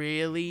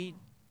 really,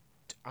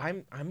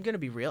 I'm gonna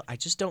be real. I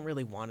just don't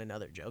really want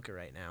another Joker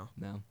right now.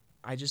 No.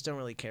 I just don't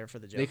really care for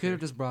the Joker. They could have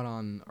just brought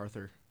on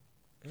Arthur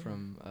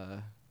from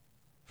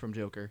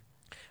Joker,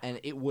 and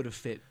it would have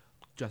fit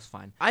just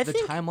fine. The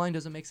timeline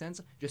doesn't make sense.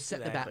 Just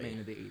set Exactly. the Batman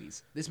in the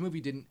 80s. This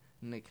movie didn't,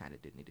 and it kind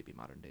of did need to be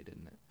modern day,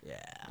 didn't it?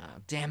 Yeah.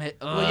 Damn it.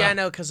 Well, yeah,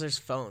 no, because there's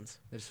phones.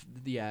 There's,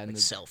 and Like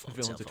the cell phones,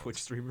 villain's cell a Twitch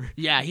phones. streamer.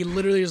 Yeah, he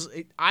literally is.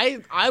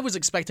 I was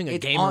expecting a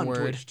It's gamer on word.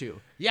 Twitch too.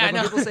 Yeah, Like, I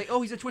when know. people say,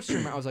 "Oh, he's a Twitch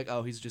streamer," I was like,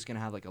 "Oh, he's just gonna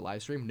have like a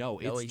live stream." No,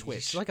 No, it's Twitch.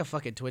 He's like a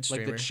fucking Twitch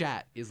Like streamer. the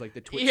chat is like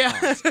the Twitch. Yeah.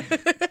 fonts.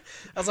 I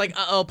was like,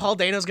 oh, Paul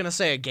Dano's gonna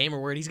say a gamer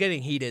word. He's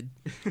getting heated.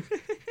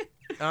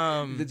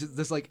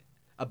 There's like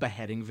a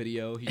beheading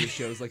video. He just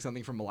shows like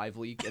something from Live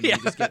Leak, and Yeah. then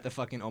you just get the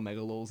fucking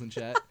Omega lols in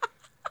chat.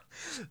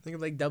 Think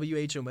of like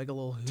WH Omega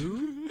lol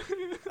who?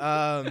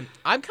 I'm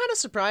kind of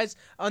surprised.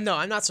 Oh no,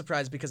 I'm not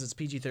surprised because it's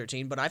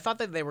PG-13. But I thought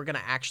that they were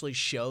gonna actually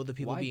show the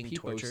people Why being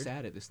people tortured.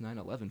 sad at this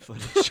 9/11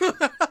 footage?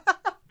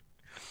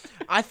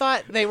 I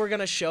thought they were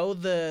gonna show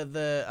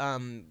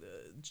the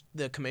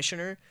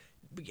commissioner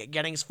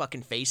getting his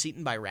fucking face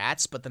eaten by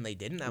rats, but then they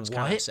didn't. I was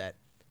kind What? of upset.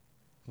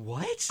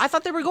 What? I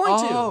thought they were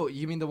going to. Oh,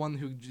 you mean the one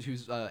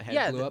whose head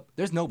Yeah, blew up?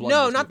 There's no blood.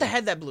 No, in this not the movie.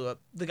 head that blew up.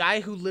 The guy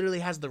who literally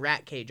has the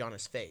rat cage on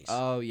his face.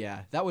 Oh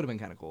yeah, that would have been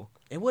kind of cool.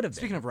 It would have been.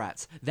 Speaking of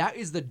rats, that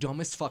is the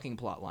dumbest fucking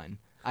plot line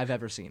I've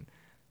ever seen.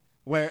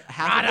 Where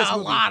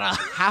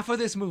half of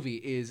this movie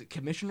is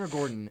Commissioner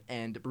Gordon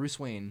and Bruce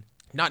Wayne,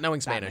 Not knowing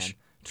Batman, Spanish.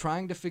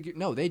 trying to figure.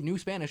 No, they knew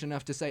Spanish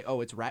enough to say,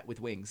 "Oh, it's rat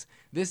with wings."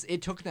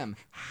 It took them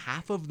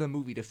half of the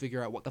movie to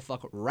figure out what the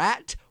fuck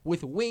rat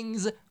with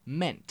wings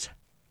meant.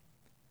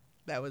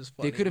 That was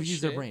funny. They could have as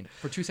used their shit. brain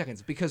for 2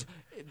 seconds, because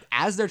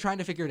as they're trying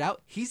to figure it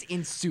out, he's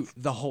in suit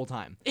the whole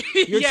time.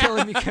 You're Yeah.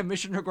 telling me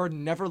Commissioner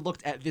Gordon never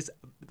looked at this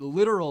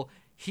literal,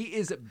 he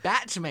is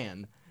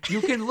Batman.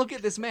 You can look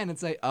at this man and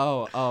say,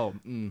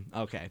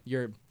 okay,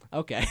 you're,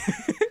 okay.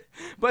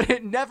 But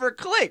it never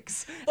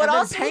clicks. But And then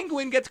also-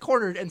 Penguin gets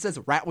cornered and says,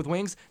 rat with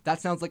wings? That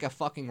sounds like a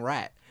fucking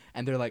rat.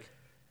 And they're like,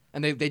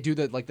 and they do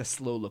the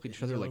slow look at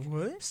each other like,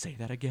 what? say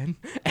that again?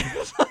 And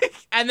it's like,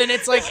 And then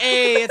it's like,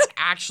 hey, it's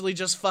actually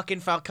just fucking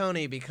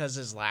Falcone because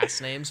his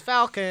last name's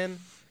Falcon.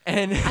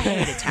 and I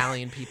hate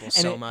Italian people And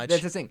so much.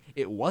 That's the thing.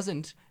 It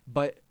wasn't,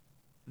 but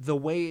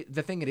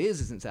the thing it is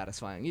isn't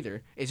satisfying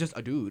either. It's just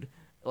a dude.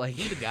 Like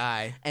The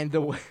guy. and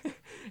the way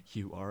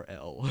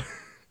URL.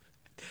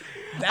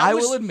 That I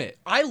was- will admit,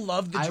 I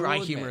love the I dry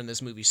will humor admit. in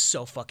this movie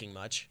so fucking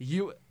much.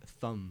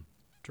 thumb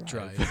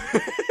drive.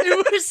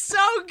 It was so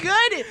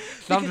good.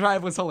 Thumb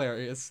drive was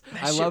hilarious.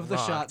 I shit love the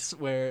rocked. shots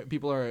where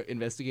people are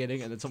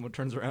investigating and then someone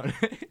turns around,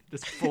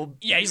 just full.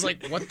 Yeah, he's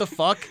like, what the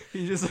fuck?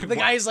 He's just like, The "What?"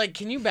 guy's like,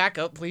 can you back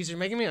up, please? You're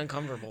making me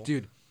uncomfortable.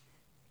 Dude,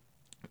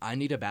 I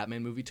need a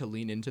Batman movie to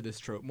lean into this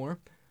trope more,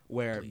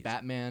 where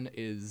Batman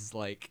is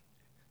like,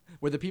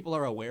 where the people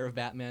are aware of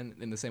Batman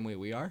in the same way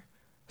we are.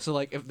 So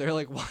like, if they're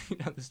like walking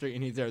down the street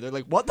and he's there, they're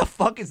like, "What the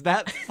fuck is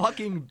that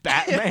fucking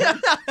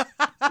Batman?"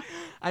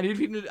 I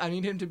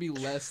need him to be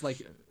less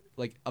like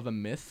of a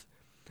myth,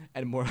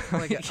 and more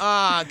like,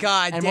 Ah,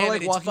 god and damn more it,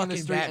 like it's walking fucking the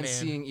street Batman. and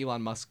seeing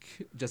Elon Musk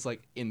just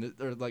like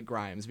or like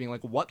Grimes being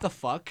like, "What the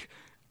fuck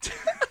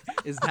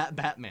is that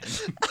Batman?"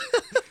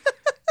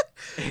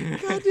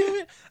 God damn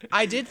it.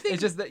 I did think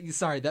It's just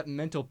that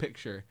mental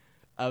picture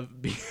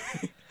of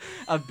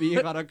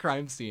being on a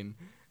crime scene.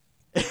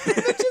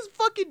 it's just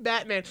fucking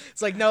Batman.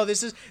 It's like, no,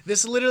 this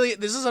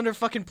is under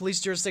fucking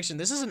police jurisdiction.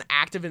 This is an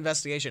active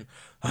investigation.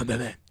 I'm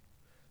Batman.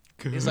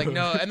 He's like,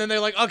 no, and then they're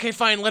like, okay,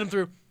 fine, let him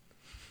through.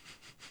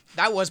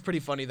 That was pretty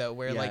funny though,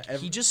 where Yeah,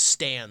 he just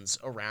stands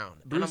around,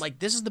 and Bruce- I'm like,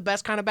 this is the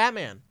best kind of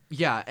Batman.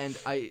 Yeah, and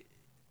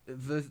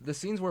the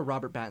scenes where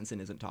Robert Pattinson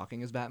isn't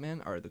talking as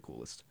Batman are the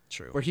coolest.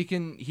 True. Where he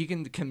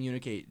can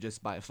communicate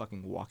just by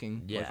fucking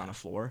walking like Yeah. on a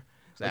floor.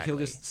 Like he'll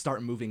Exactly. just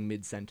start moving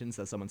mid sentence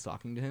as someone's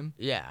talking to him.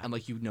 Yeah. And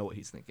like you know what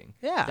he's thinking.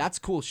 Yeah. That's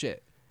cool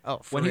shit. Oh,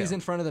 for When real. he's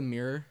in front of the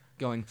mirror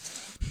going,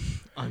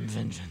 "I'm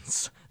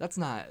vengeance." That's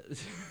not.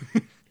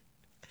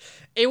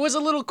 It was a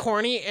little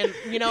corny, and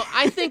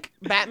I think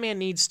Batman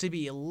needs to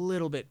be a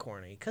little bit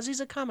corny because he's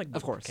a comic book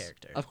Of course.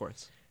 character. Of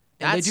course.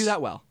 And they do That's-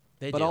 that well.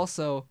 they but do.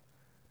 also,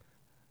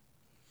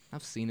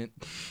 I've seen it.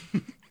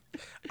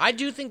 I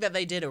do think that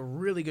they did a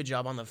really good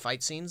job on the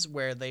fight scenes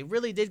where they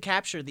really did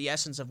capture the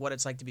essence of what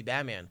it's like to be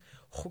Batman.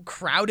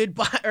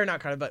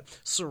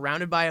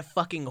 Surrounded by a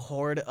fucking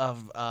horde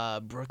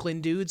of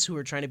Brooklyn dudes who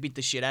are trying to beat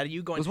the shit out of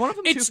you, going, Was one of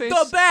them "It's Two-Face?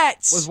 the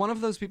Bats!" Was one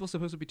of those people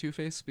supposed to be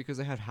Two-Face because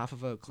they had half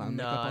of a clown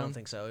No, makeup on? I don't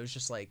think so. It was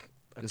just like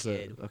a Just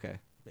kid. okay.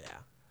 Yeah.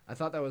 I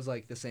thought that was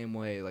like the same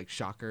way like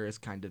Shocker is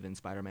kind of in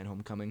Spider-Man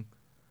Homecoming,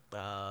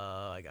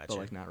 I got but you.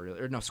 like not really.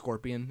 Or no,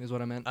 Scorpion is what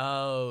I meant.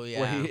 Oh,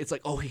 yeah. Where it's like,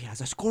 oh, he has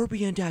a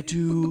scorpion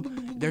tattoo.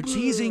 They're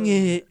teasing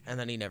it. And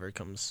then he never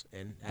comes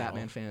in at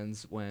Batman all.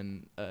 fans,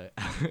 when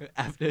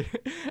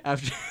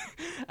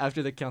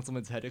after the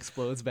councilman's head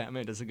explodes,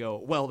 Batman doesn't go,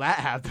 well, that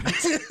happened.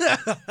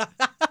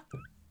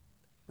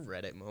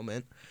 Reddit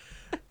moment.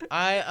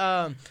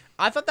 I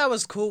thought that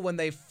was cool when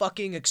they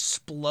fucking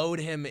explode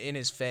him in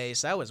his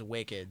face. That was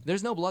wicked.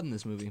 There's no blood in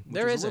this movie, which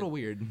There is isn't. a little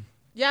weird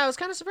Yeah, I was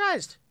kind of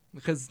surprised.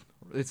 because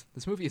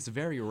this movie is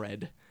very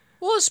red.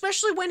 Well,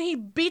 especially when he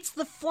beats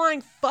the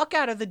flying fuck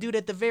out of the dude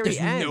at the very There's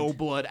end. no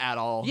blood at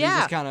all. Yeah. He's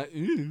just kind of.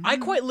 I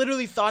quite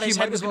literally thought He his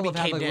might head was as well going to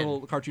have be had caved like in.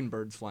 little cartoon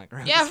birds flying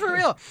around. Yeah, for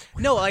real.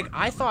 No, like,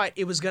 I thought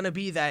it was going to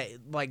be that,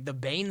 like, the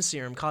Bane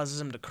serum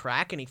causes him to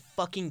crack and he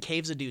fucking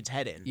caves a dude's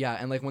head in. Yeah,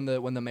 and like when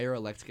the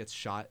mayor-elect gets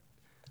shot,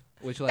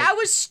 which like That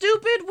was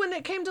stupid when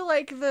it came to,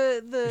 like,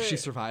 the... she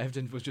survived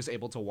and was just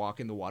able to walk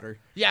in the water.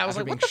 Yeah, I was after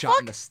like, being what the shot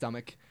in fuck? the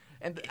stomach.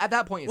 And at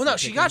that point, it's Well, no, nitpicking.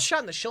 she got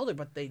shot in the shoulder,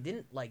 but they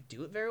didn't, like,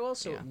 do it very well,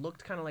 so Yeah. it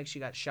looked kind of like she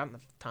got shot in the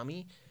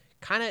tummy.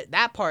 Kind of,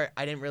 that part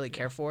I didn't really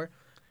care for.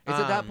 It's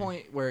at that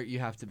point where you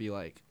have to be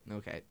like,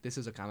 okay, this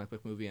is a comic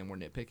book movie and we're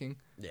nitpicking.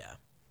 Yeah.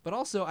 But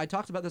also, I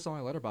talked about this on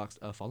my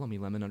Letterboxd. Follow me,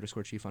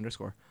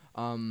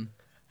 lemon_chief_.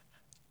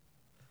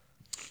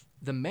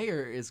 The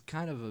mayor is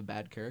kind of a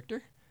bad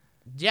character.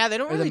 Yeah, they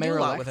don't Or the really do a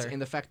lot with mayor-elect her. in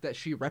the fact that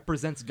she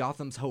represents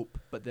Gotham's hope,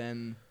 but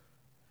then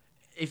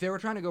if they were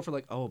trying to go for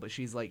like, oh, but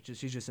she's like,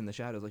 she's just in the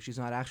shadows, like she's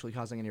not actually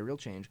causing any real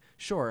change.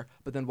 Sure,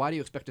 but then why do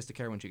you expect us to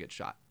care when she gets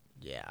shot?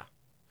 Yeah.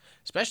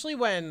 Especially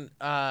when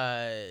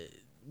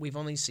we've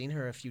only seen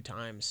her a few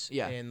times.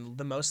 Yeah. And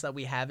the most that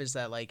we have is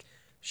that, like,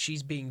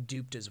 she's being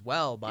duped as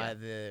well by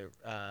the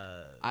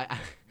I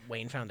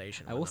Wayne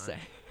Foundation. I will whatnot.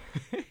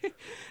 say,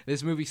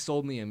 this movie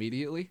sold me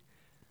immediately.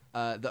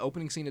 The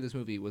opening scene of this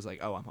movie was like,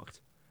 oh, I'm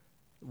hooked.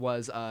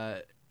 Was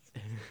her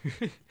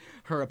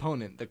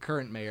opponent, the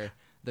current mayor,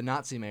 the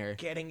Nazi mayor,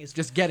 Getting his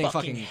just getting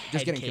fucking fucking, head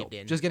just getting caved killed,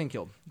 in. just getting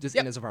killed, just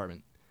Yep. in his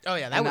apartment. Oh,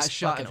 yeah, that And was that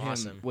shot fucking of him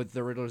awesome. with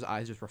the Riddler's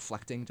eyes just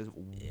reflecting, just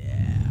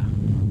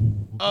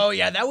Oh,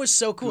 yeah, that was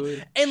so cool.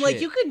 Good And, like,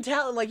 shit. you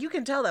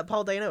can tell that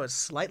Paul Dano is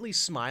slightly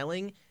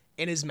smiling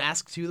in his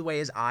mask, too, the way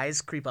his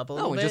eyes creep up a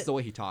little and bit. just the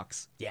way he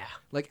talks. Yeah.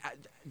 Like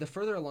the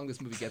further along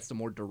this movie gets, the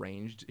more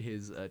deranged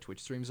his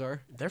Twitch streams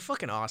are, They're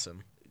fucking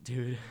awesome.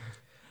 dude.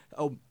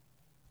 Oh,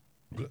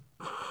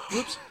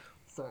 whoops,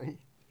 sorry.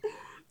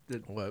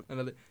 What?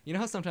 Another. You know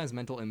how sometimes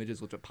mental images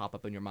will just pop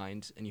up in your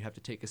mind, and you have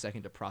to take a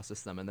second to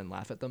process them and then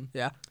laugh at them.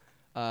 Yeah.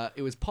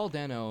 It was Paul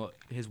Dano,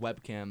 his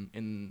webcam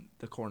in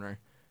the corner,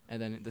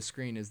 and then the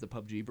screen is the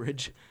PUBG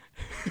bridge.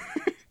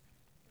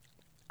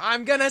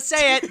 I'm gonna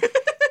say it.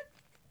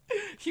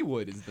 He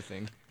would is the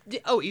thing.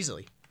 Oh,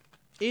 easily.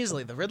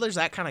 Easily. The Riddler's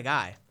that kind of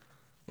guy.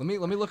 Let me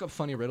look up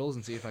funny riddles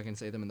and see if I can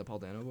say them in the Paul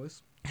Dano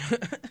voice.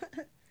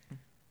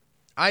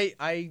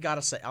 I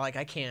gotta say, like,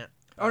 I can't.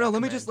 Oh no,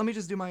 let me recommend-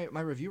 just do my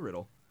review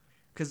riddle,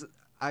 because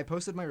I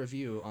posted my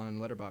review on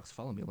Letterboxd.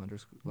 Follow me,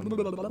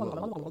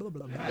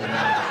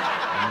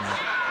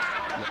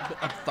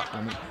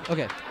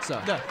 Okay, so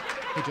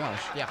hey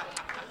Josh, Yeah.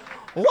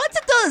 what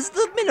does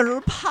the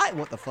mineral pie?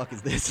 What the fuck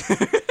is this?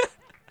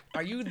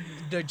 Are you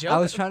the joke? I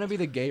was trying to be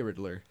the gay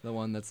Riddler, the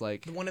one that's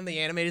like the one in the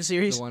animated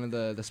series. the one in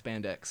the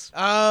spandex.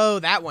 Oh,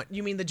 that one.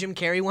 You mean the Jim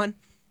Carrey one?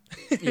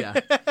 Yeah.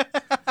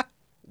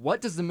 What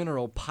does the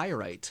mineral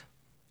pyrite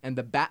and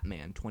the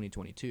Batman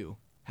 2022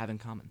 have in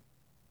common?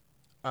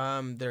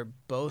 They're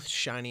both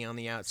shiny on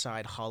the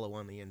outside, hollow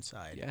on the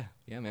inside.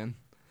 Yeah, man.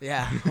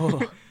 Yeah.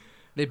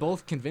 They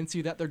both convince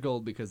you that they're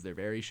gold because they're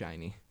very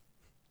shiny.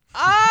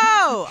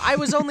 Oh, I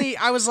was only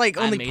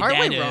made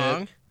partway that up.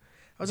 wrong.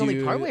 I was only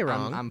Dude, partway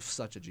wrong. I'm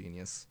such a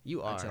genius.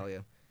 You I are. tell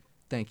you.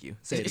 Thank you.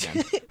 Say it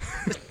again.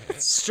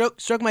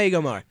 Stroke my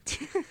ego more.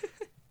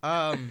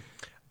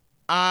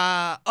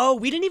 Oh,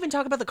 we didn't even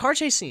talk about the car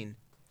chase scene.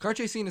 Car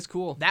chase scene is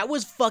cool. That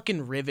was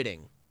fucking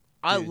riveting.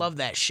 I Dude. love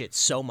that shit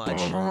so much.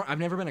 I've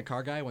never been a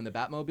car guy. When the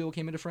Batmobile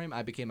came into frame,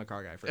 I became a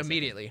car guy for a second.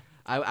 Immediately.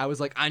 I was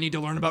like, I need to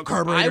learn about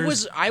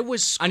carburetors. I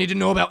I need to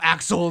know about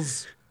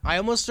axles. I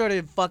almost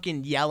started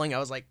fucking yelling. I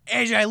was like,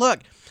 AJ, look,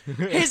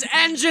 his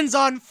engine's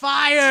on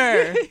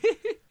fire.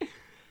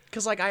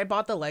 Because, like, I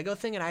bought the Lego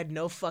thing and I had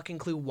no fucking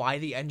clue why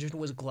the engine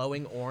was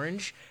glowing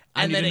orange.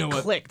 And then it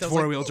clicked. I was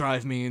like, four-wheel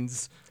drive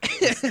means.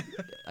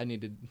 I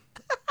needed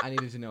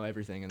to know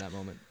everything in that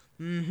moment.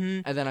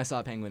 Mm-hmm. And then I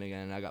saw Penguin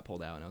again, and I got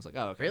pulled out, and I was like,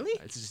 "Oh, okay." Really?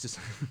 It's just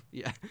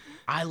yeah.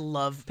 I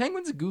love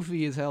Penguin's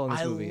goofy as hell in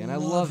this movie, and I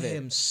love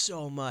him it.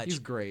 so much. He's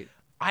great.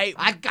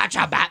 I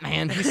gotcha,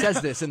 Batman. He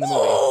says this in the movie.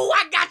 Oh,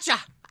 I gotcha.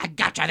 I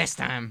gotcha this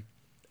time.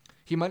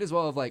 He might as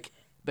well have like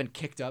been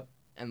kicked up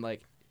and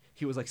like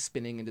he was like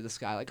spinning into the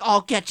sky, like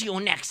I'll get you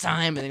next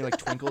time, and then he like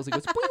twinkles, he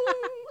goes boing,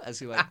 as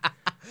he like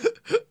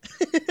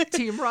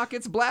Team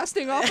Rocket's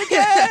blasting off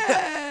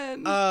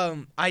again.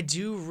 I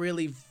do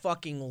really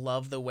fucking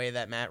love the way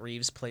that Matt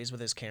Reeves plays with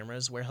his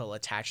cameras, where he'll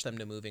attach them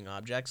to moving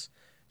objects,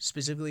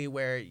 specifically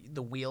where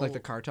the wheel, Like the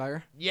car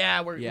tire.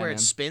 yeah, where man. it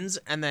spins,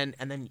 and then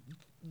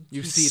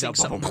You he see the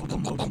syncs up. boom, boom,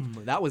 boom, boom,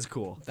 boom. That was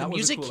cool. That The was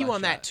music a cool cue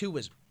on that shot. too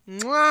was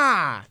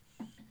mwah.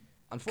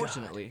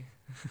 Unfortunately,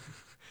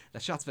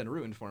 that shot's been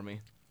ruined for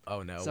me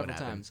Oh no, several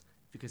times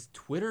because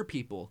Twitter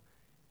people,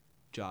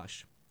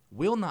 Josh,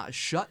 will not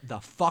shut the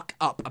fuck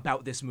up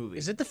about this movie.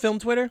 Is it the film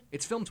Twitter?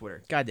 It's film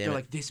Twitter. God damn They're it.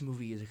 like, this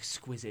movie is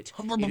exquisite.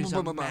 It is a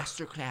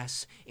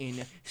masterclass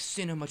in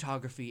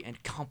cinematography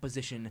and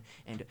composition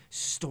and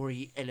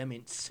story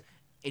elements.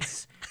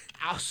 It's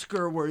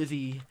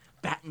Oscar-worthy.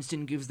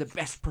 Pattinson gives the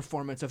best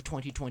performance of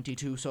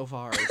 2022 so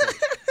far. It's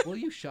like, will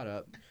you shut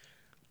up?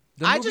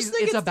 The I movie's- just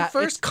think it's the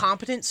first it's-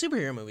 competent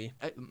superhero movie.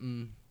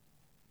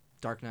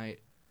 Dark Knight.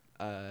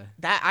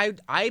 That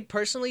I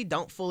personally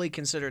don't fully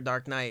consider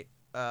Dark Knight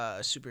a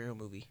superhero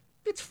movie.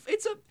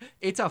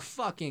 It's a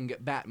fucking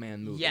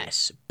Batman movie.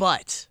 Yes,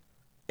 but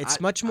it's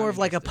much more I'm of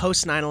like a interested.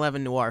 post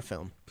 9/11 noir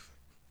film.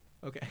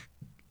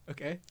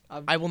 Okay.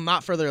 I will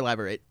not further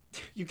elaborate.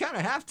 You kind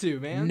of have to,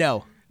 man.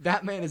 No.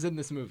 Batman is in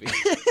this movie.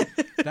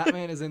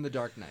 Batman is in The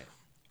Dark Knight.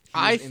 He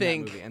I is in that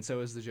think- movie, and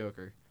so is the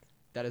Joker.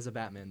 That is a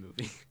Batman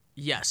movie.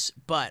 Yes,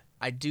 but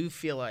I do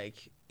feel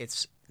like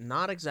it's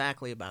not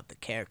exactly about the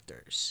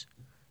characters.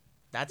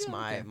 That's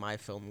my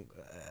film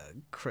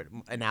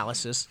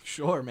analysis.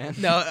 Sure, man.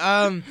 No,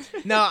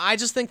 I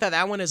just think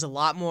that one is a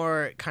lot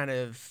more kind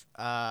of,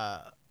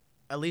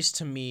 at least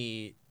to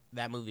me,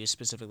 that movie is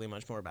specifically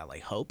much more about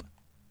like hope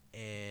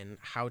and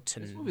how to.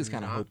 This movie's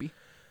kind of hopey.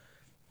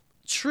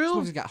 This True,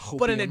 movie's got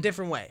but in a hopium.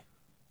 different way.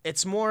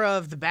 It's more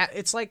of the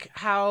It's like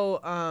how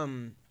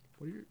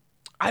What are your...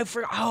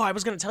 I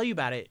was gonna tell you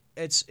about it.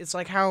 It's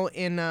like how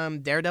in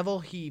Daredevil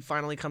he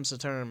finally comes to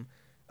term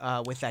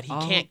with that he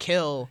can't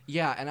kill.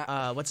 Yeah,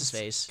 and What's his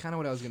face? kind of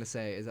what I was gonna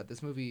say is that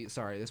this movie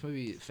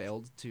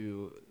failed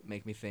to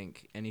make me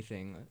think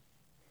anything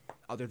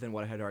other than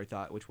what I had already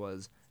thought, which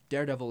was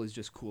Daredevil is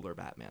just cooler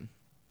Batman.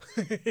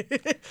 I think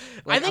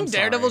I'm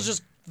Daredevil's sorry.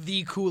 just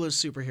the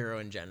coolest superhero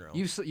in general.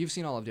 You've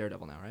seen all of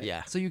Daredevil now, right?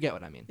 Yeah. So you get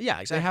what I mean. Yeah,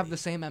 They exactly. have the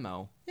same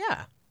MO.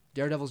 Yeah.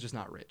 Daredevil's just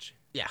not rich.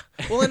 Yeah.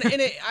 Well,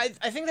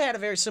 I think they had a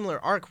very similar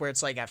arc where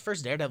it's like at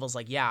first Daredevil's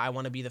like, yeah, I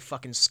want to be the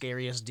fucking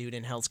scariest dude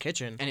in Hell's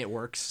Kitchen. And it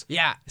works.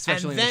 Yeah.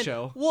 Especially and in the then,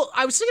 show. Well,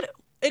 I was thinking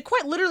it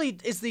quite literally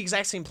is the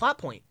exact same plot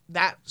point.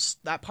 That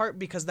part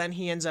because then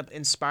he ends up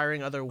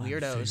inspiring other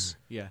weirdos.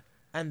 Yeah.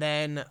 And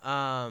then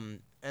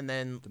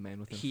The man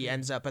within he fear.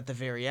 ends up at the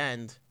very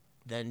end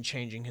then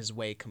changing his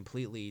way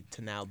completely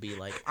to now be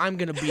like, I'm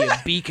going to be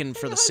a beacon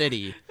for the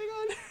city. Hang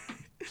on.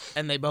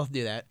 And they both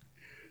do that.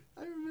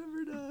 I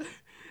remembered.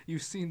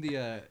 You've seen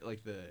the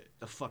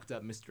fucked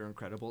up Mr.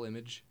 Incredible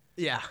image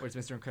Yeah. where it's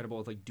Mr. Incredible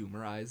with like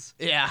doomer eyes.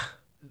 Yeah.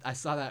 I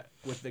saw that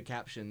with the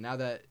caption. Now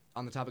that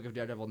on the topic of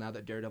Daredevil, now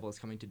that Daredevil is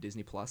coming to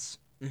Disney Plus,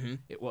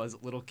 it was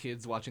little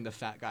kids watching the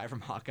fat guy from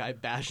Hawkeye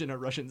bash in a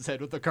Russian's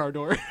head with the car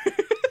door.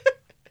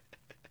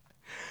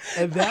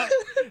 And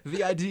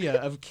the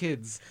idea of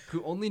kids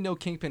who only know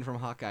Kingpin from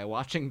Hawkeye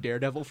watching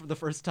Daredevil for the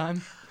first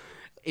time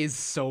is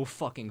so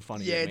fucking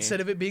funny. Yeah, to me. instead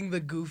of it being the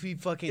goofy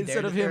fucking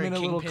Instead of him in a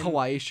little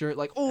kawaii shirt,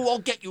 like, oh, I'll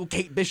get you,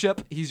 Kate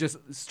Bishop, he's just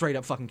straight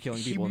up fucking killing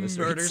he people in the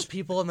murders streets.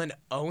 people and then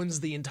owns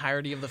the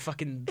entirety of the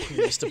fucking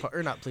police department,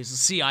 or not police, the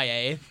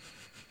CIA.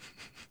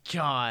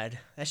 God,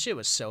 that shit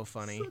was so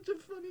funny. Such a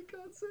funny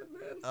concept,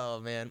 man. Oh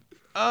man.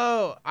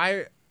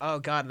 Oh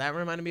god, that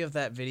reminded me of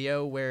that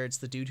video where it's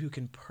the dude who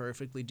can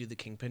perfectly do the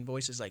Kingpin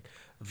voice is like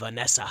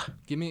Vanessa.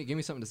 Give me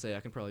something to say.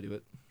 I can probably do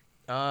it.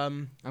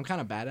 I'm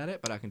kind of bad at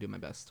it, but I can do my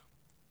best.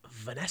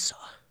 Vanessa.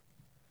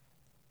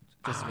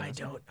 Just Oh,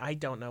 Vanessa. I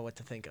don't know what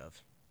to think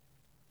of.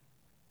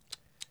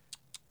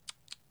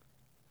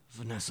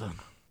 Vanessa,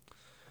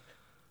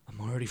 I'm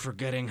already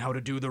forgetting how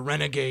to do the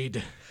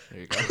renegade.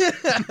 There you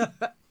go.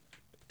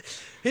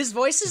 His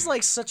voice is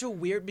like such a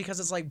weird because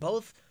it's like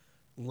both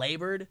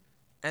labored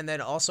and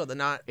then also the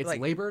not It's like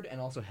labored and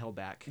also held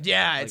back.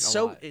 yeah, like, it's a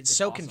so lot. it's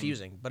so awesome.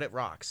 confusing, but it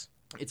rocks.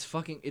 It's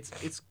fucking it's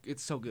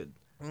so good.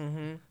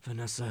 Mm-hmm.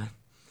 Vanessa,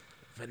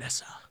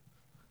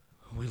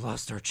 we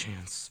lost our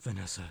chance,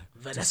 Vanessa.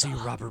 To see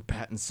Robert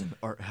Pattinson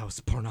art house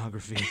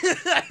pornography.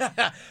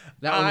 That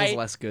one was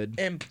less good.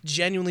 I'm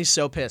genuinely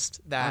so pissed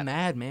that I'm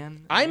mad,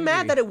 man. I'm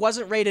mad that angry. it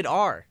wasn't rated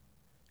R,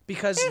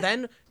 because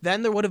then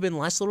there would have been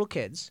less little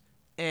kids,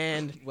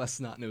 and less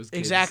not-nosed kids.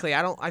 exactly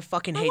I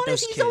fucking hate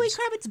those kids.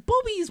 Kravitz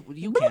boobies.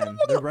 You can.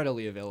 They're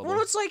readily available.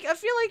 Well, it's like I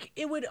feel like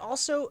it would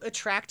also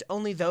attract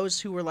only those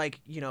who were like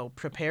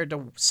prepared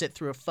to sit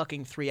through a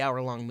fucking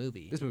 3-hour-long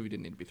movie. This movie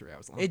didn't need to be 3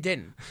 hours long. It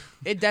didn't.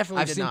 It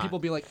definitely I've did seen not. people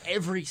be like,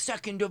 every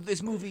second of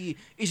this movie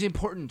is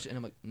important, and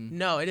I'm like,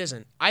 No, it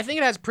isn't. I think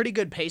it has pretty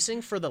good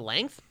pacing for the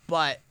length,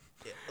 but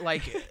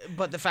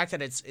but the fact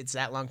that it's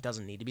that long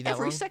doesn't need to be that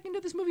every long. second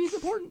of this movie is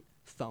important.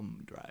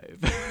 Thumb drive.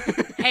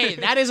 Hey,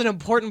 that is an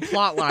important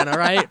plot line, all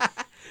right?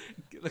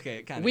 Okay,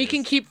 it kind of. We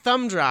can keep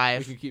thumb We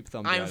drive. can keep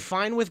thumb I'm drive.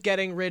 fine with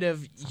getting rid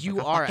of like a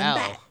URL. fucking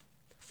bat.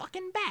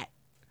 Fucking bat.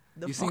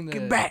 The You seen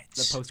fucking the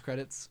bats. post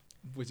credits,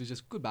 which is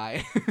just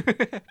goodbye.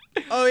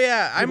 Oh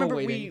yeah, I People remember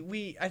waiting.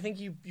 we I think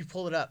you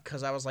pulled it up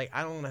because I was like,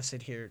 I don't want to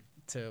sit here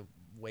to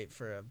wait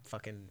for a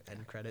fucking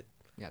end credit.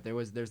 Yeah,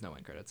 there's no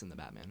end credits in the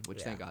Batman, which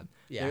Yeah. thank God.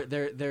 Yeah.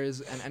 There's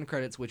an end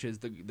credits which is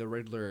the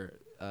Riddler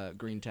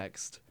green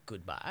text.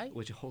 Goodbye.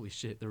 Which holy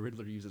shit, the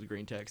Riddler uses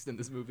green text in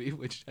this movie,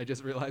 which I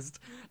just realized.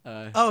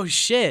 Oh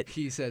shit.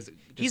 He says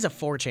He's a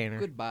 4chaner.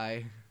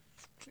 goodbye.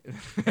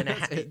 And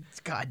That's it.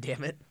 God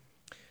damn it.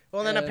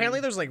 Well, then Um,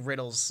 apparently there's like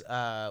riddles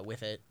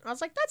with it. I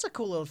was like, that's a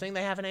cool little thing.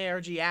 They have an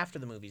ARG after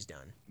the movie's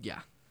done. Yeah,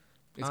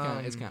 it's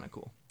Um, kind of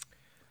cool.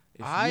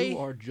 If I- you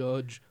are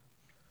judge,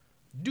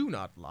 Do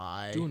not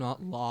lie. do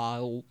not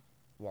lie.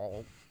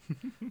 Lol.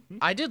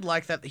 I did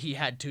like that he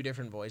had two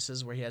different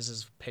voices where he has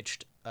his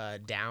pitched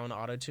down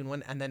auto-tune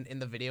one, and then in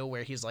the video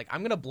where he's like,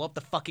 I'm gonna blow up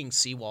the fucking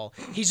seawall.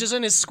 He's just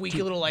in his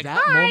squeaky little like,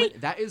 That "Hi!"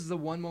 moment, that is the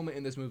one moment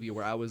in this movie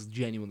where I was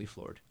genuinely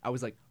floored. I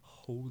was like,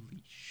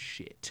 holy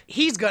shit.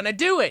 He's gonna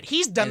do it.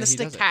 He's done And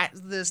the he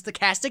does the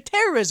stochastic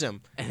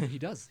terrorism. And he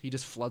does. He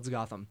just floods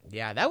Gotham,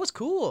 Yeah, that was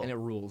cool. and it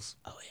rules.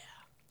 Oh yeah.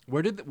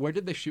 Where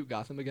did they shoot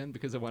Gotham again?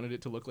 Because I wanted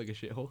it to look like a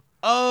shithole.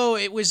 Oh,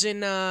 it was in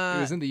It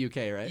was in the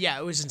UK, right? yeah,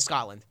 it was in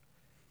Scotland.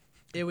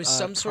 It was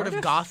some sort of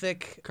Cardiff?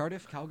 gothic.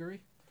 Cardiff,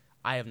 Calgary.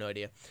 I have no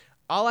idea.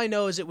 All I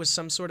know is it was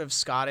some sort of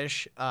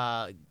Scottish,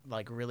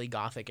 like really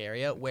gothic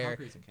area where,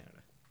 Calgary's in Canada.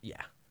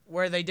 yeah,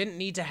 where they didn't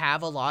need to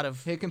have a lot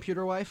of. Hey,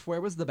 computer wife,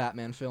 where was the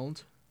Batman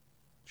filmed?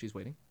 She's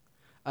waiting.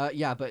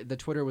 Yeah, but the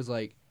Twitter was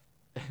like,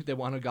 they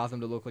wanted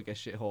Gotham to look like a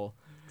shithole.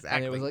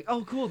 And it was like,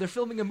 oh, cool, they're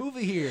filming a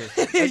movie here.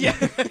 Yeah.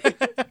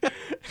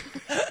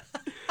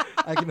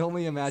 I can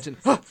only imagine.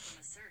 A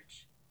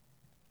search.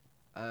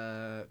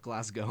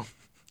 Glasgow.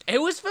 It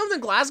was filmed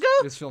in Glasgow?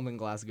 It was filmed in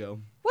Glasgow.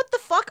 What the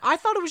fuck? I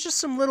thought it was just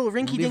some little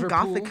rinky-dink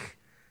gothic.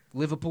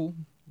 Liverpool,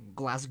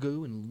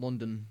 Glasgow, and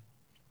London.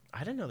 I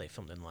didn't know they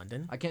filmed in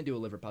London. I can't do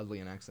a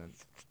Liverpudlian accent.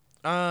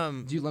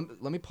 Do Do you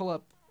let me pull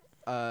up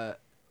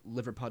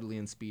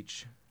Liverpudlian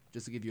speech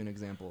just to give you an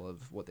example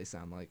of what they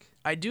sound like.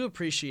 I do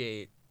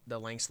appreciate the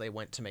lengths they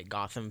went to make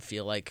Gotham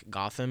feel like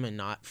Gotham and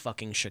not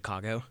fucking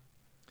Chicago.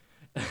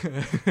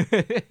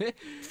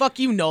 Fuck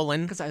you,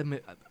 Nolan. Because I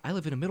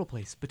live in a middle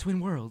place between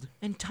world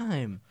and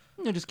time.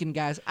 No, just kidding,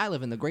 guys. I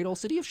live in the great old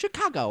city of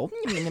Chicago.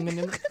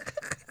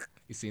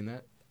 You seen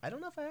that? I don't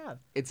know if I have.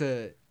 It's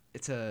a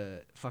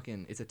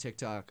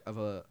TikTok of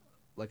a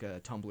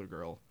Tumblr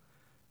girl.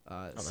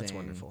 Oh, that's saying-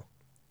 wonderful.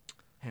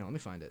 Hang on, let me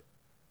find it.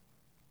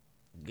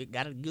 You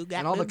got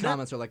And all the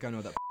comments are like, I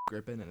know that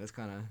gripping, and it's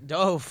kind of.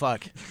 Oh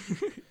fuck.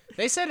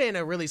 They said it in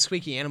a really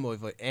squeaky anime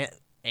voice.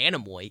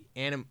 Animois.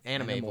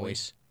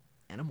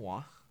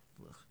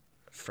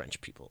 French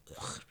people.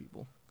 Ugh.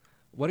 People.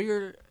 What are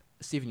your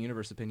Steven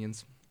Universe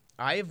opinions?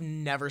 I have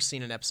never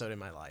seen an episode in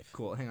my life.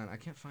 Cool. Hang on, I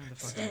can't find the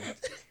fucking.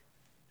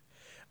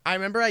 I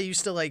remember I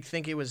used to like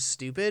think it was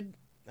stupid,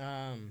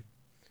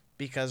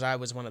 because I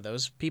was one of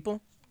those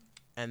people,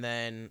 and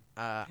then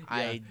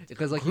I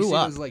because like grew you see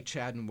up. those like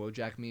Chad and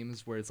Wojak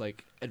memes where it's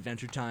like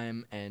Adventure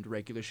Time and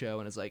regular show,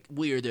 and it's like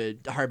we're the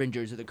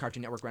harbingers of the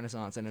Cartoon Network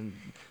Renaissance, and then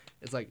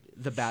it's like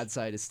the bad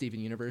side is Steven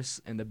Universe,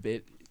 and the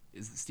bit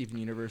is Steven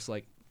Universe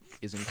like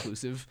is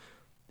inclusive,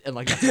 and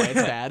like that's why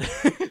it's bad.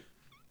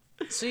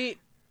 See,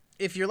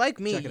 if you're like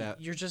me, Check it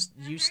out. you're just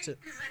used to.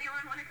 Does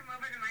anyone want to come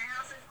over to my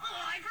house? Oh,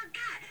 I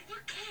forgot. You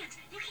can't.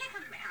 You can't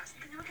come to my house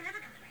because no one can ever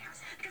come to my house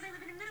because I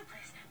live in a middle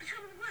place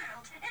between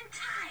world and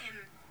time.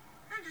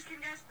 I'm just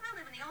kidding, guys. I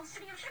live in the old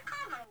city of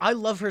Chicago. I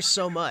love her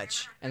so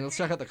much. And let's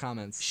check out the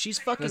comments. She's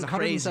fucking There's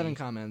 107 crazy.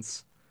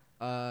 comments.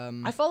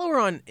 I follow her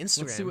on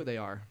Instagram. Let's see what they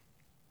are.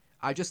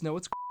 I just know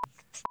it's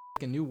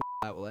a new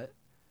outlet.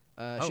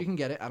 She can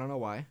get it. I don't know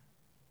why.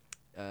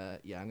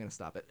 Yeah, I'm gonna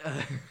stop it.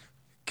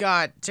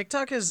 God,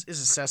 TikTok is a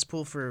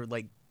cesspool for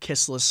like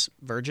kissless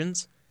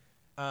virgins.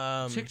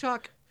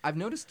 TikTok. I've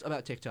noticed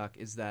about TikTok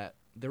is that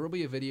there will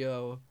be a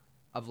video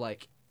of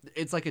like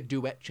it's like a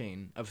duet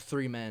chain of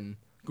 3 men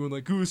going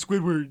like "Ooh,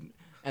 Squidward,"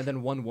 and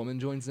then one woman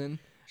joins in,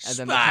 and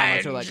then the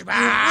comments are like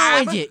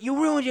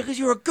 "You ruined it because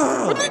you're a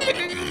girl.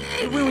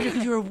 You ruined it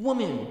because you're a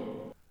woman."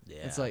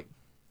 Yeah. It's like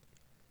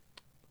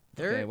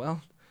they're okay,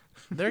 well,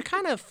 they're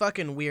kind of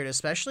fucking weird.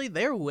 Especially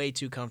they're way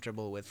too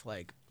comfortable with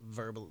like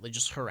verbally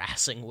just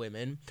harassing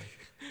women.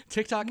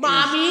 TikTok is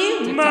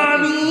the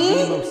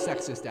most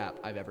sexist app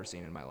I've ever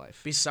seen in my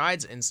life.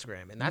 Besides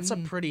Instagram, and that's a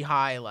pretty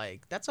high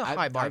that's a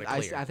high bar to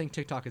clear. I think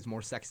TikTok is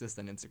more sexist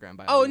than Instagram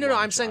by a Oh no, long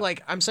I'm saying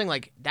shot.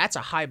 like that's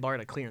a high bar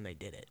to clear, and they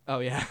did it. Oh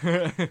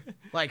yeah.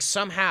 Like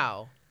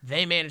somehow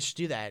they managed to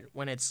do that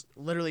when it's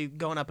literally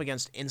going up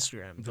against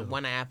Instagram, the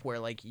one app where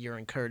like you're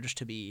encouraged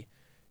to be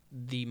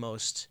the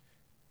most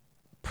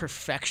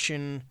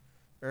perfection,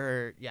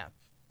 or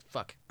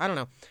I don't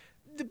know,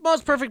 the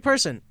most perfect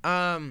person.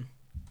 I'm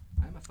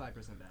a 5%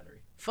 battery.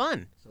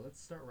 Fun. So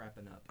let's start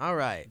wrapping up. All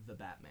right. The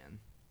Batman.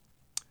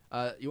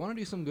 You want to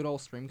do some good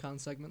old StreamCon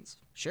segments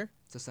Sure.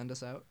 to send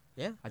us out?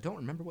 Yeah. I don't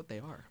remember what they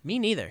are. Me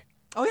neither.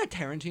 Oh yeah,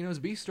 Tarantino's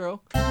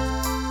Bistro.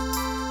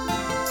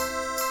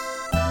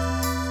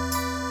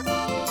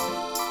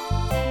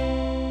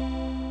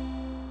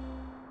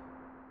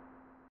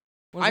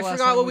 When was I the last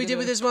forgot time what we did did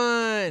with this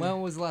one.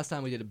 When was the last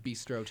time we did a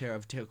bistro tear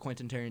of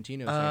Quentin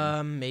Tarantino?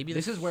 Fame? Maybe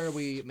This is where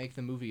we make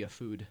the movie a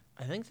food.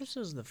 I think this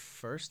was the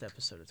first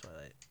episode of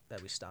Twilight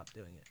that we stopped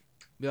doing it.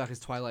 Yeah, because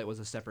Twilight was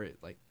a separate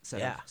set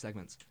Yeah. of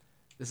segments.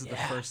 This is the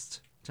Yeah.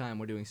 first time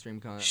we're doing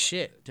stream con.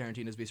 Shit.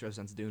 Tarantino's Bistro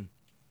since Dune.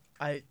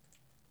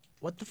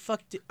 What the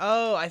fuck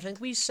I think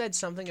we said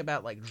something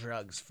about like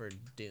drugs for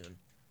Dune.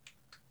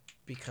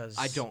 Because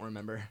I don't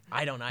remember.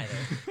 I don't either.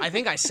 I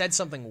think I said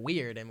something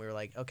weird and we were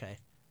like, okay.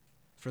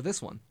 For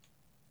this one,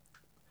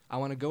 I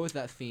want to go with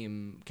that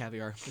theme,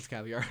 caviar. It's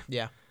caviar.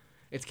 Yeah.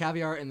 It's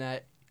caviar in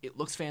that it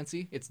looks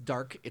fancy, it's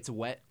dark, it's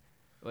wet,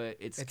 but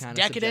it's kind of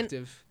decadent.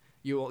 subjective.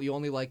 You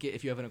only like it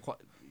if you have an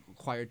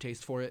acquired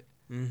taste for it.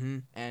 Mm-hmm.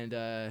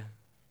 And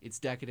it's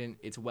decadent,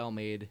 it's well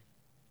made.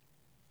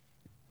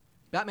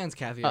 Batman's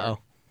caviar. Uh-oh.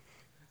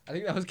 I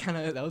think that was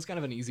kind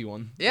of an easy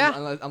one.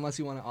 Yeah. Unless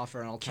you want to offer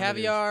an alternative.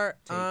 Caviar,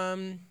 take.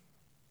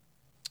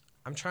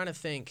 I'm trying to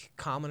think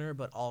commoner,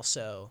 but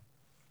also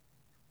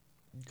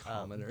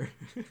Commoner.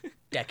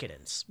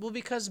 decadence. Well,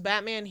 because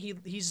Batman,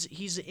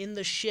 he's in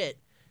the shit.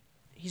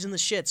 He's in the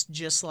shits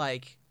just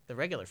like the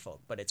regular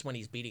folk, but it's when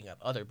he's beating up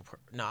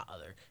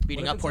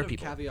beating up poor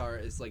people. Caviar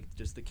is like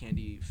just the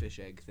candy fish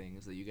egg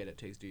things that you get at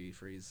Tasty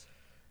Freeze.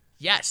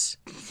 Yes.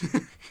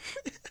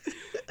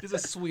 It's a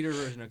sweeter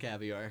version of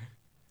caviar.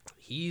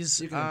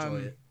 He's You can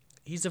enjoy it.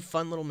 He's a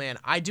fun little man.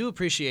 I do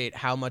appreciate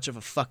how much of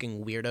a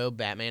fucking weirdo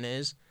Batman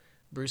is,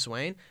 Bruce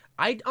Wayne.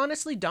 I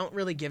honestly don't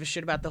really give a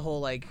shit about the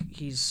whole like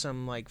he's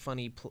some like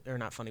funny or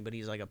not funny, but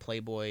he's like a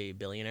playboy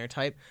billionaire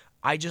type.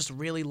 I just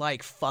really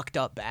like fucked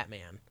up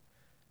Batman.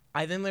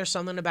 I think there's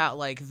something about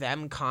like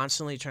them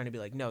constantly trying to be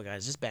like, no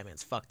guys, this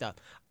Batman's fucked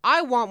up.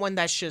 I want one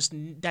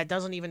that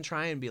doesn't even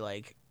try and be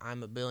like,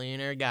 I'm a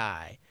billionaire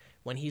guy,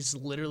 when he's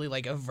literally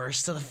like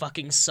averse to the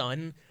fucking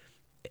sun.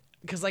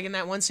 Because like in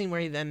that one scene where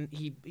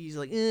he's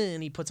like,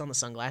 and he puts on the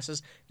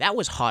sunglasses, that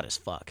was hot as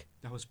fuck.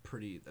 That was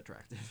pretty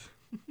attractive.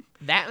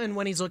 That and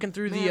when he's looking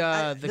through the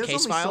there's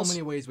case only files, so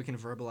many ways we can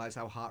verbalize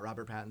how hot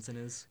Robert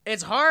Pattinson is.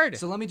 it's hard.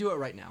 So let me do it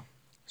right now.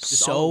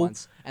 Just So- all at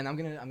once. And I'm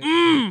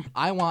gonna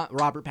I want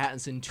Robert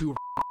Pattinson to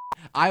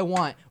I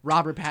want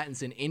Robert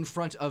Pattinson in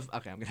front of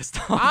okay, I'm gonna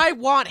stop. I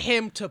want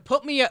him to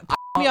put me up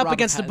Robert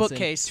against the Pattinson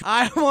bookcase. to-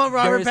 I want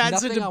Robert There is Pattinson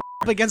nothing to up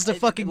against the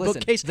fucking listen,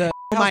 bookcase. the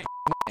Oh my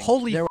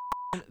holy! There-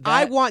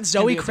 I that want can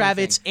Zoe be its own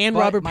Kravitz thing. and But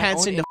Robert my own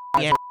Pattinson to insides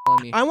are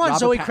telling me I want Robert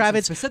Zoe Pattinson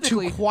Kravitz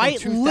specifically to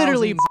quite in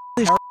literally 2000's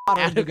this Harry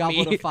Potter out and the of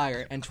Goblet me. of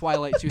Fire and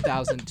Twilight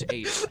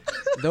 2008.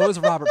 Those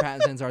Robert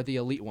Pattinsons are the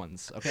elite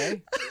ones,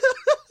 okay?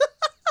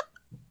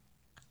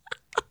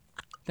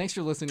 Thanks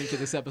for listening to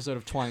this episode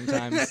of Twang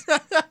Times.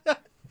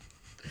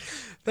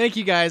 Thank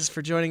you guys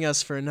for joining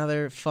us for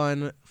another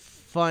fun.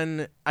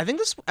 I think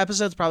this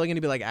episode's probably going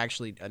to be like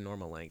actually a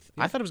normal length.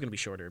 I thought it was going to be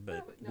shorter,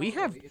 but we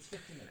have. It's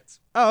 15 minutes.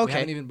 Oh, We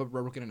haven't okay. even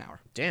broken an hour.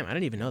 Damn, I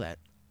didn't even know that.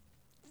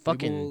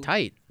 Fucking will-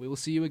 tight. We will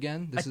see you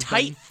again. A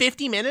tight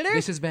 50-minute?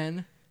 This has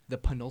been the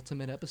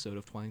penultimate episode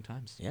of Twang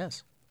Times.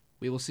 Yes.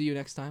 We will see you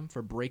next time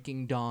for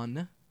Breaking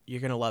Dawn, You're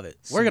gonna love it.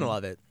 We're gonna Soon.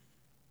 love it.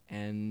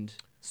 and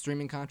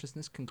Streaming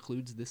Consciousness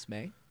concludes this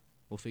May.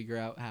 We'll figure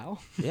out how.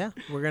 Yeah,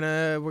 we're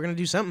gonna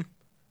do something.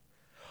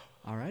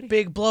 Alrighty.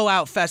 Big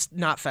blowout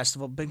not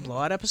festival. Big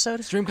blowout episode.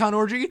 StreamCon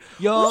orgy.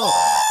 Yo.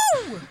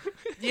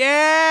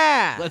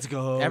 Yeah. Let's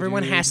go.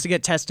 Everyone dude. has to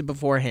get tested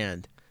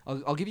beforehand.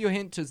 I'll give you a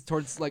hint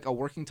towards like a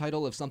working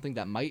title of something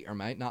that might or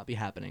might not be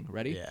happening.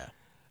 Ready? Yeah.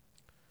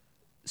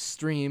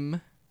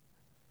 Stream.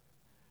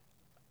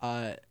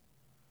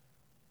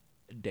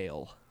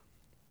 Dale.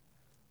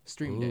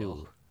 Stream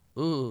Dale.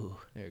 Ooh.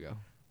 There you go.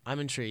 I'm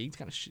intrigued.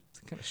 It's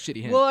kind of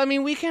shitty hint. Well, I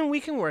mean, we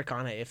can work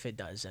on it if it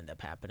does end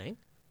up happening.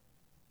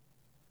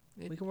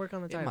 It- We can work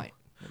on the it title. might.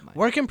 It might.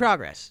 Work in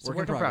progress. It's Work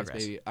in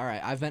progress, baby. All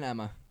right. I've been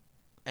Emma.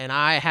 And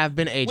I have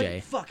been AJ.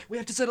 Wait, fuck. We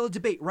have to settle a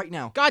debate right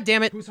now. God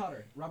damn it. Who's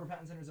hotter, Robert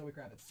Pattinson or Zoe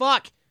Kravitz?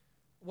 Fuck.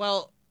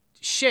 Well,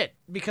 shit.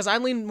 Because I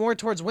lean more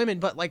towards women,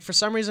 but like for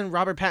some reason,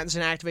 Robert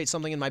Pattinson activates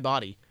something in my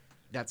body.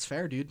 That's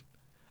fair, dude.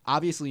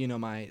 Obviously, you know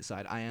my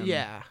side. I am.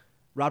 Yeah.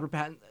 Robert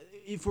Pattinson.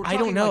 If we're I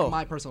talking don't know. like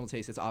my personal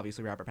taste, it's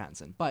obviously Robert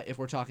Pattinson. But if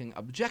we're talking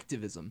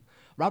objectivism,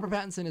 Robert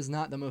Pattinson is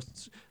not the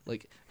most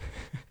like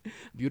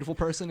beautiful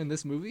person in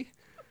this movie.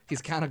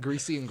 He's kind of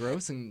greasy and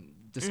gross and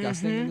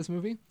disgusting in this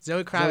movie.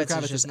 Zoe Kravitz,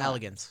 Kravitz is just is not.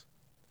 elegance.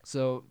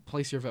 So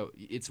place your vote.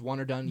 It's one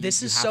or done.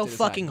 This you is have so to decide.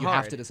 fucking You have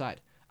hard. to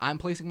decide. I'm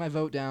placing my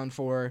vote down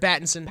for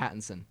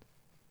Pattinson.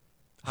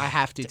 I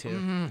have to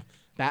too.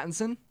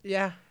 Pattinson?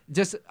 Yeah.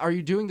 Just are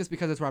you doing this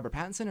because it's Robert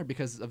Pattinson or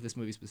because of this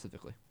movie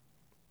specifically?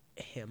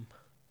 Him.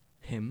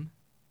 Him.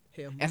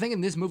 Him. I think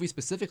in this movie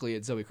specifically,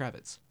 it's Zoe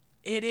Kravitz.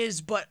 It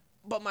is, but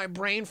my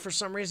brain for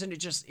some reason it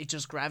just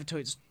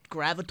gravitates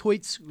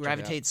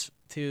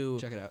to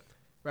Check it out.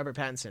 Robert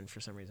Pattinson for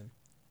some reason.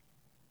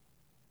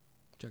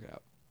 Check it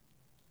out.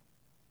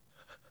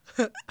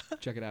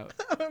 Check it out.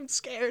 I'm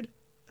scared.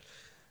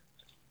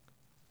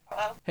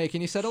 Hey,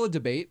 can you settle a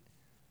debate?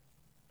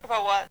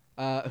 About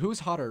what? Who's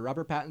hotter,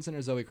 Robert Pattinson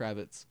or Zoe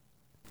Kravitz?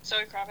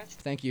 Zoe Kravitz.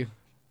 Thank you.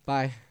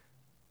 Bye.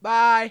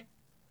 Bye.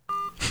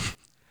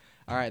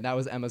 All right, that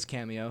was Emma's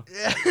cameo.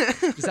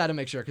 Just had to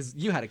make sure because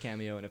you had a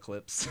cameo in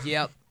Eclipse.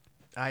 Yep,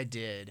 I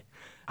did.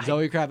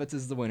 Zoe Kravitz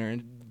is the winner.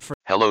 And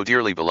Hello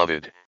dearly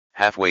beloved.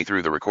 Halfway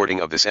through the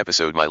recording of this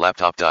episode my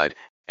laptop died,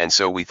 and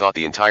so we thought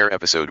the entire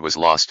episode was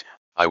lost.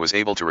 I was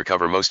able to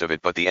recover most of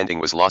it, but the ending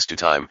was lost to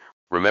time.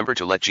 Remember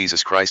to let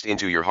Jesus Christ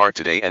into your heart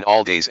today and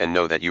all days and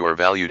know that you are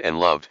valued and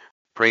loved.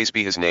 Praise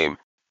be his name.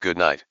 Good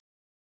night.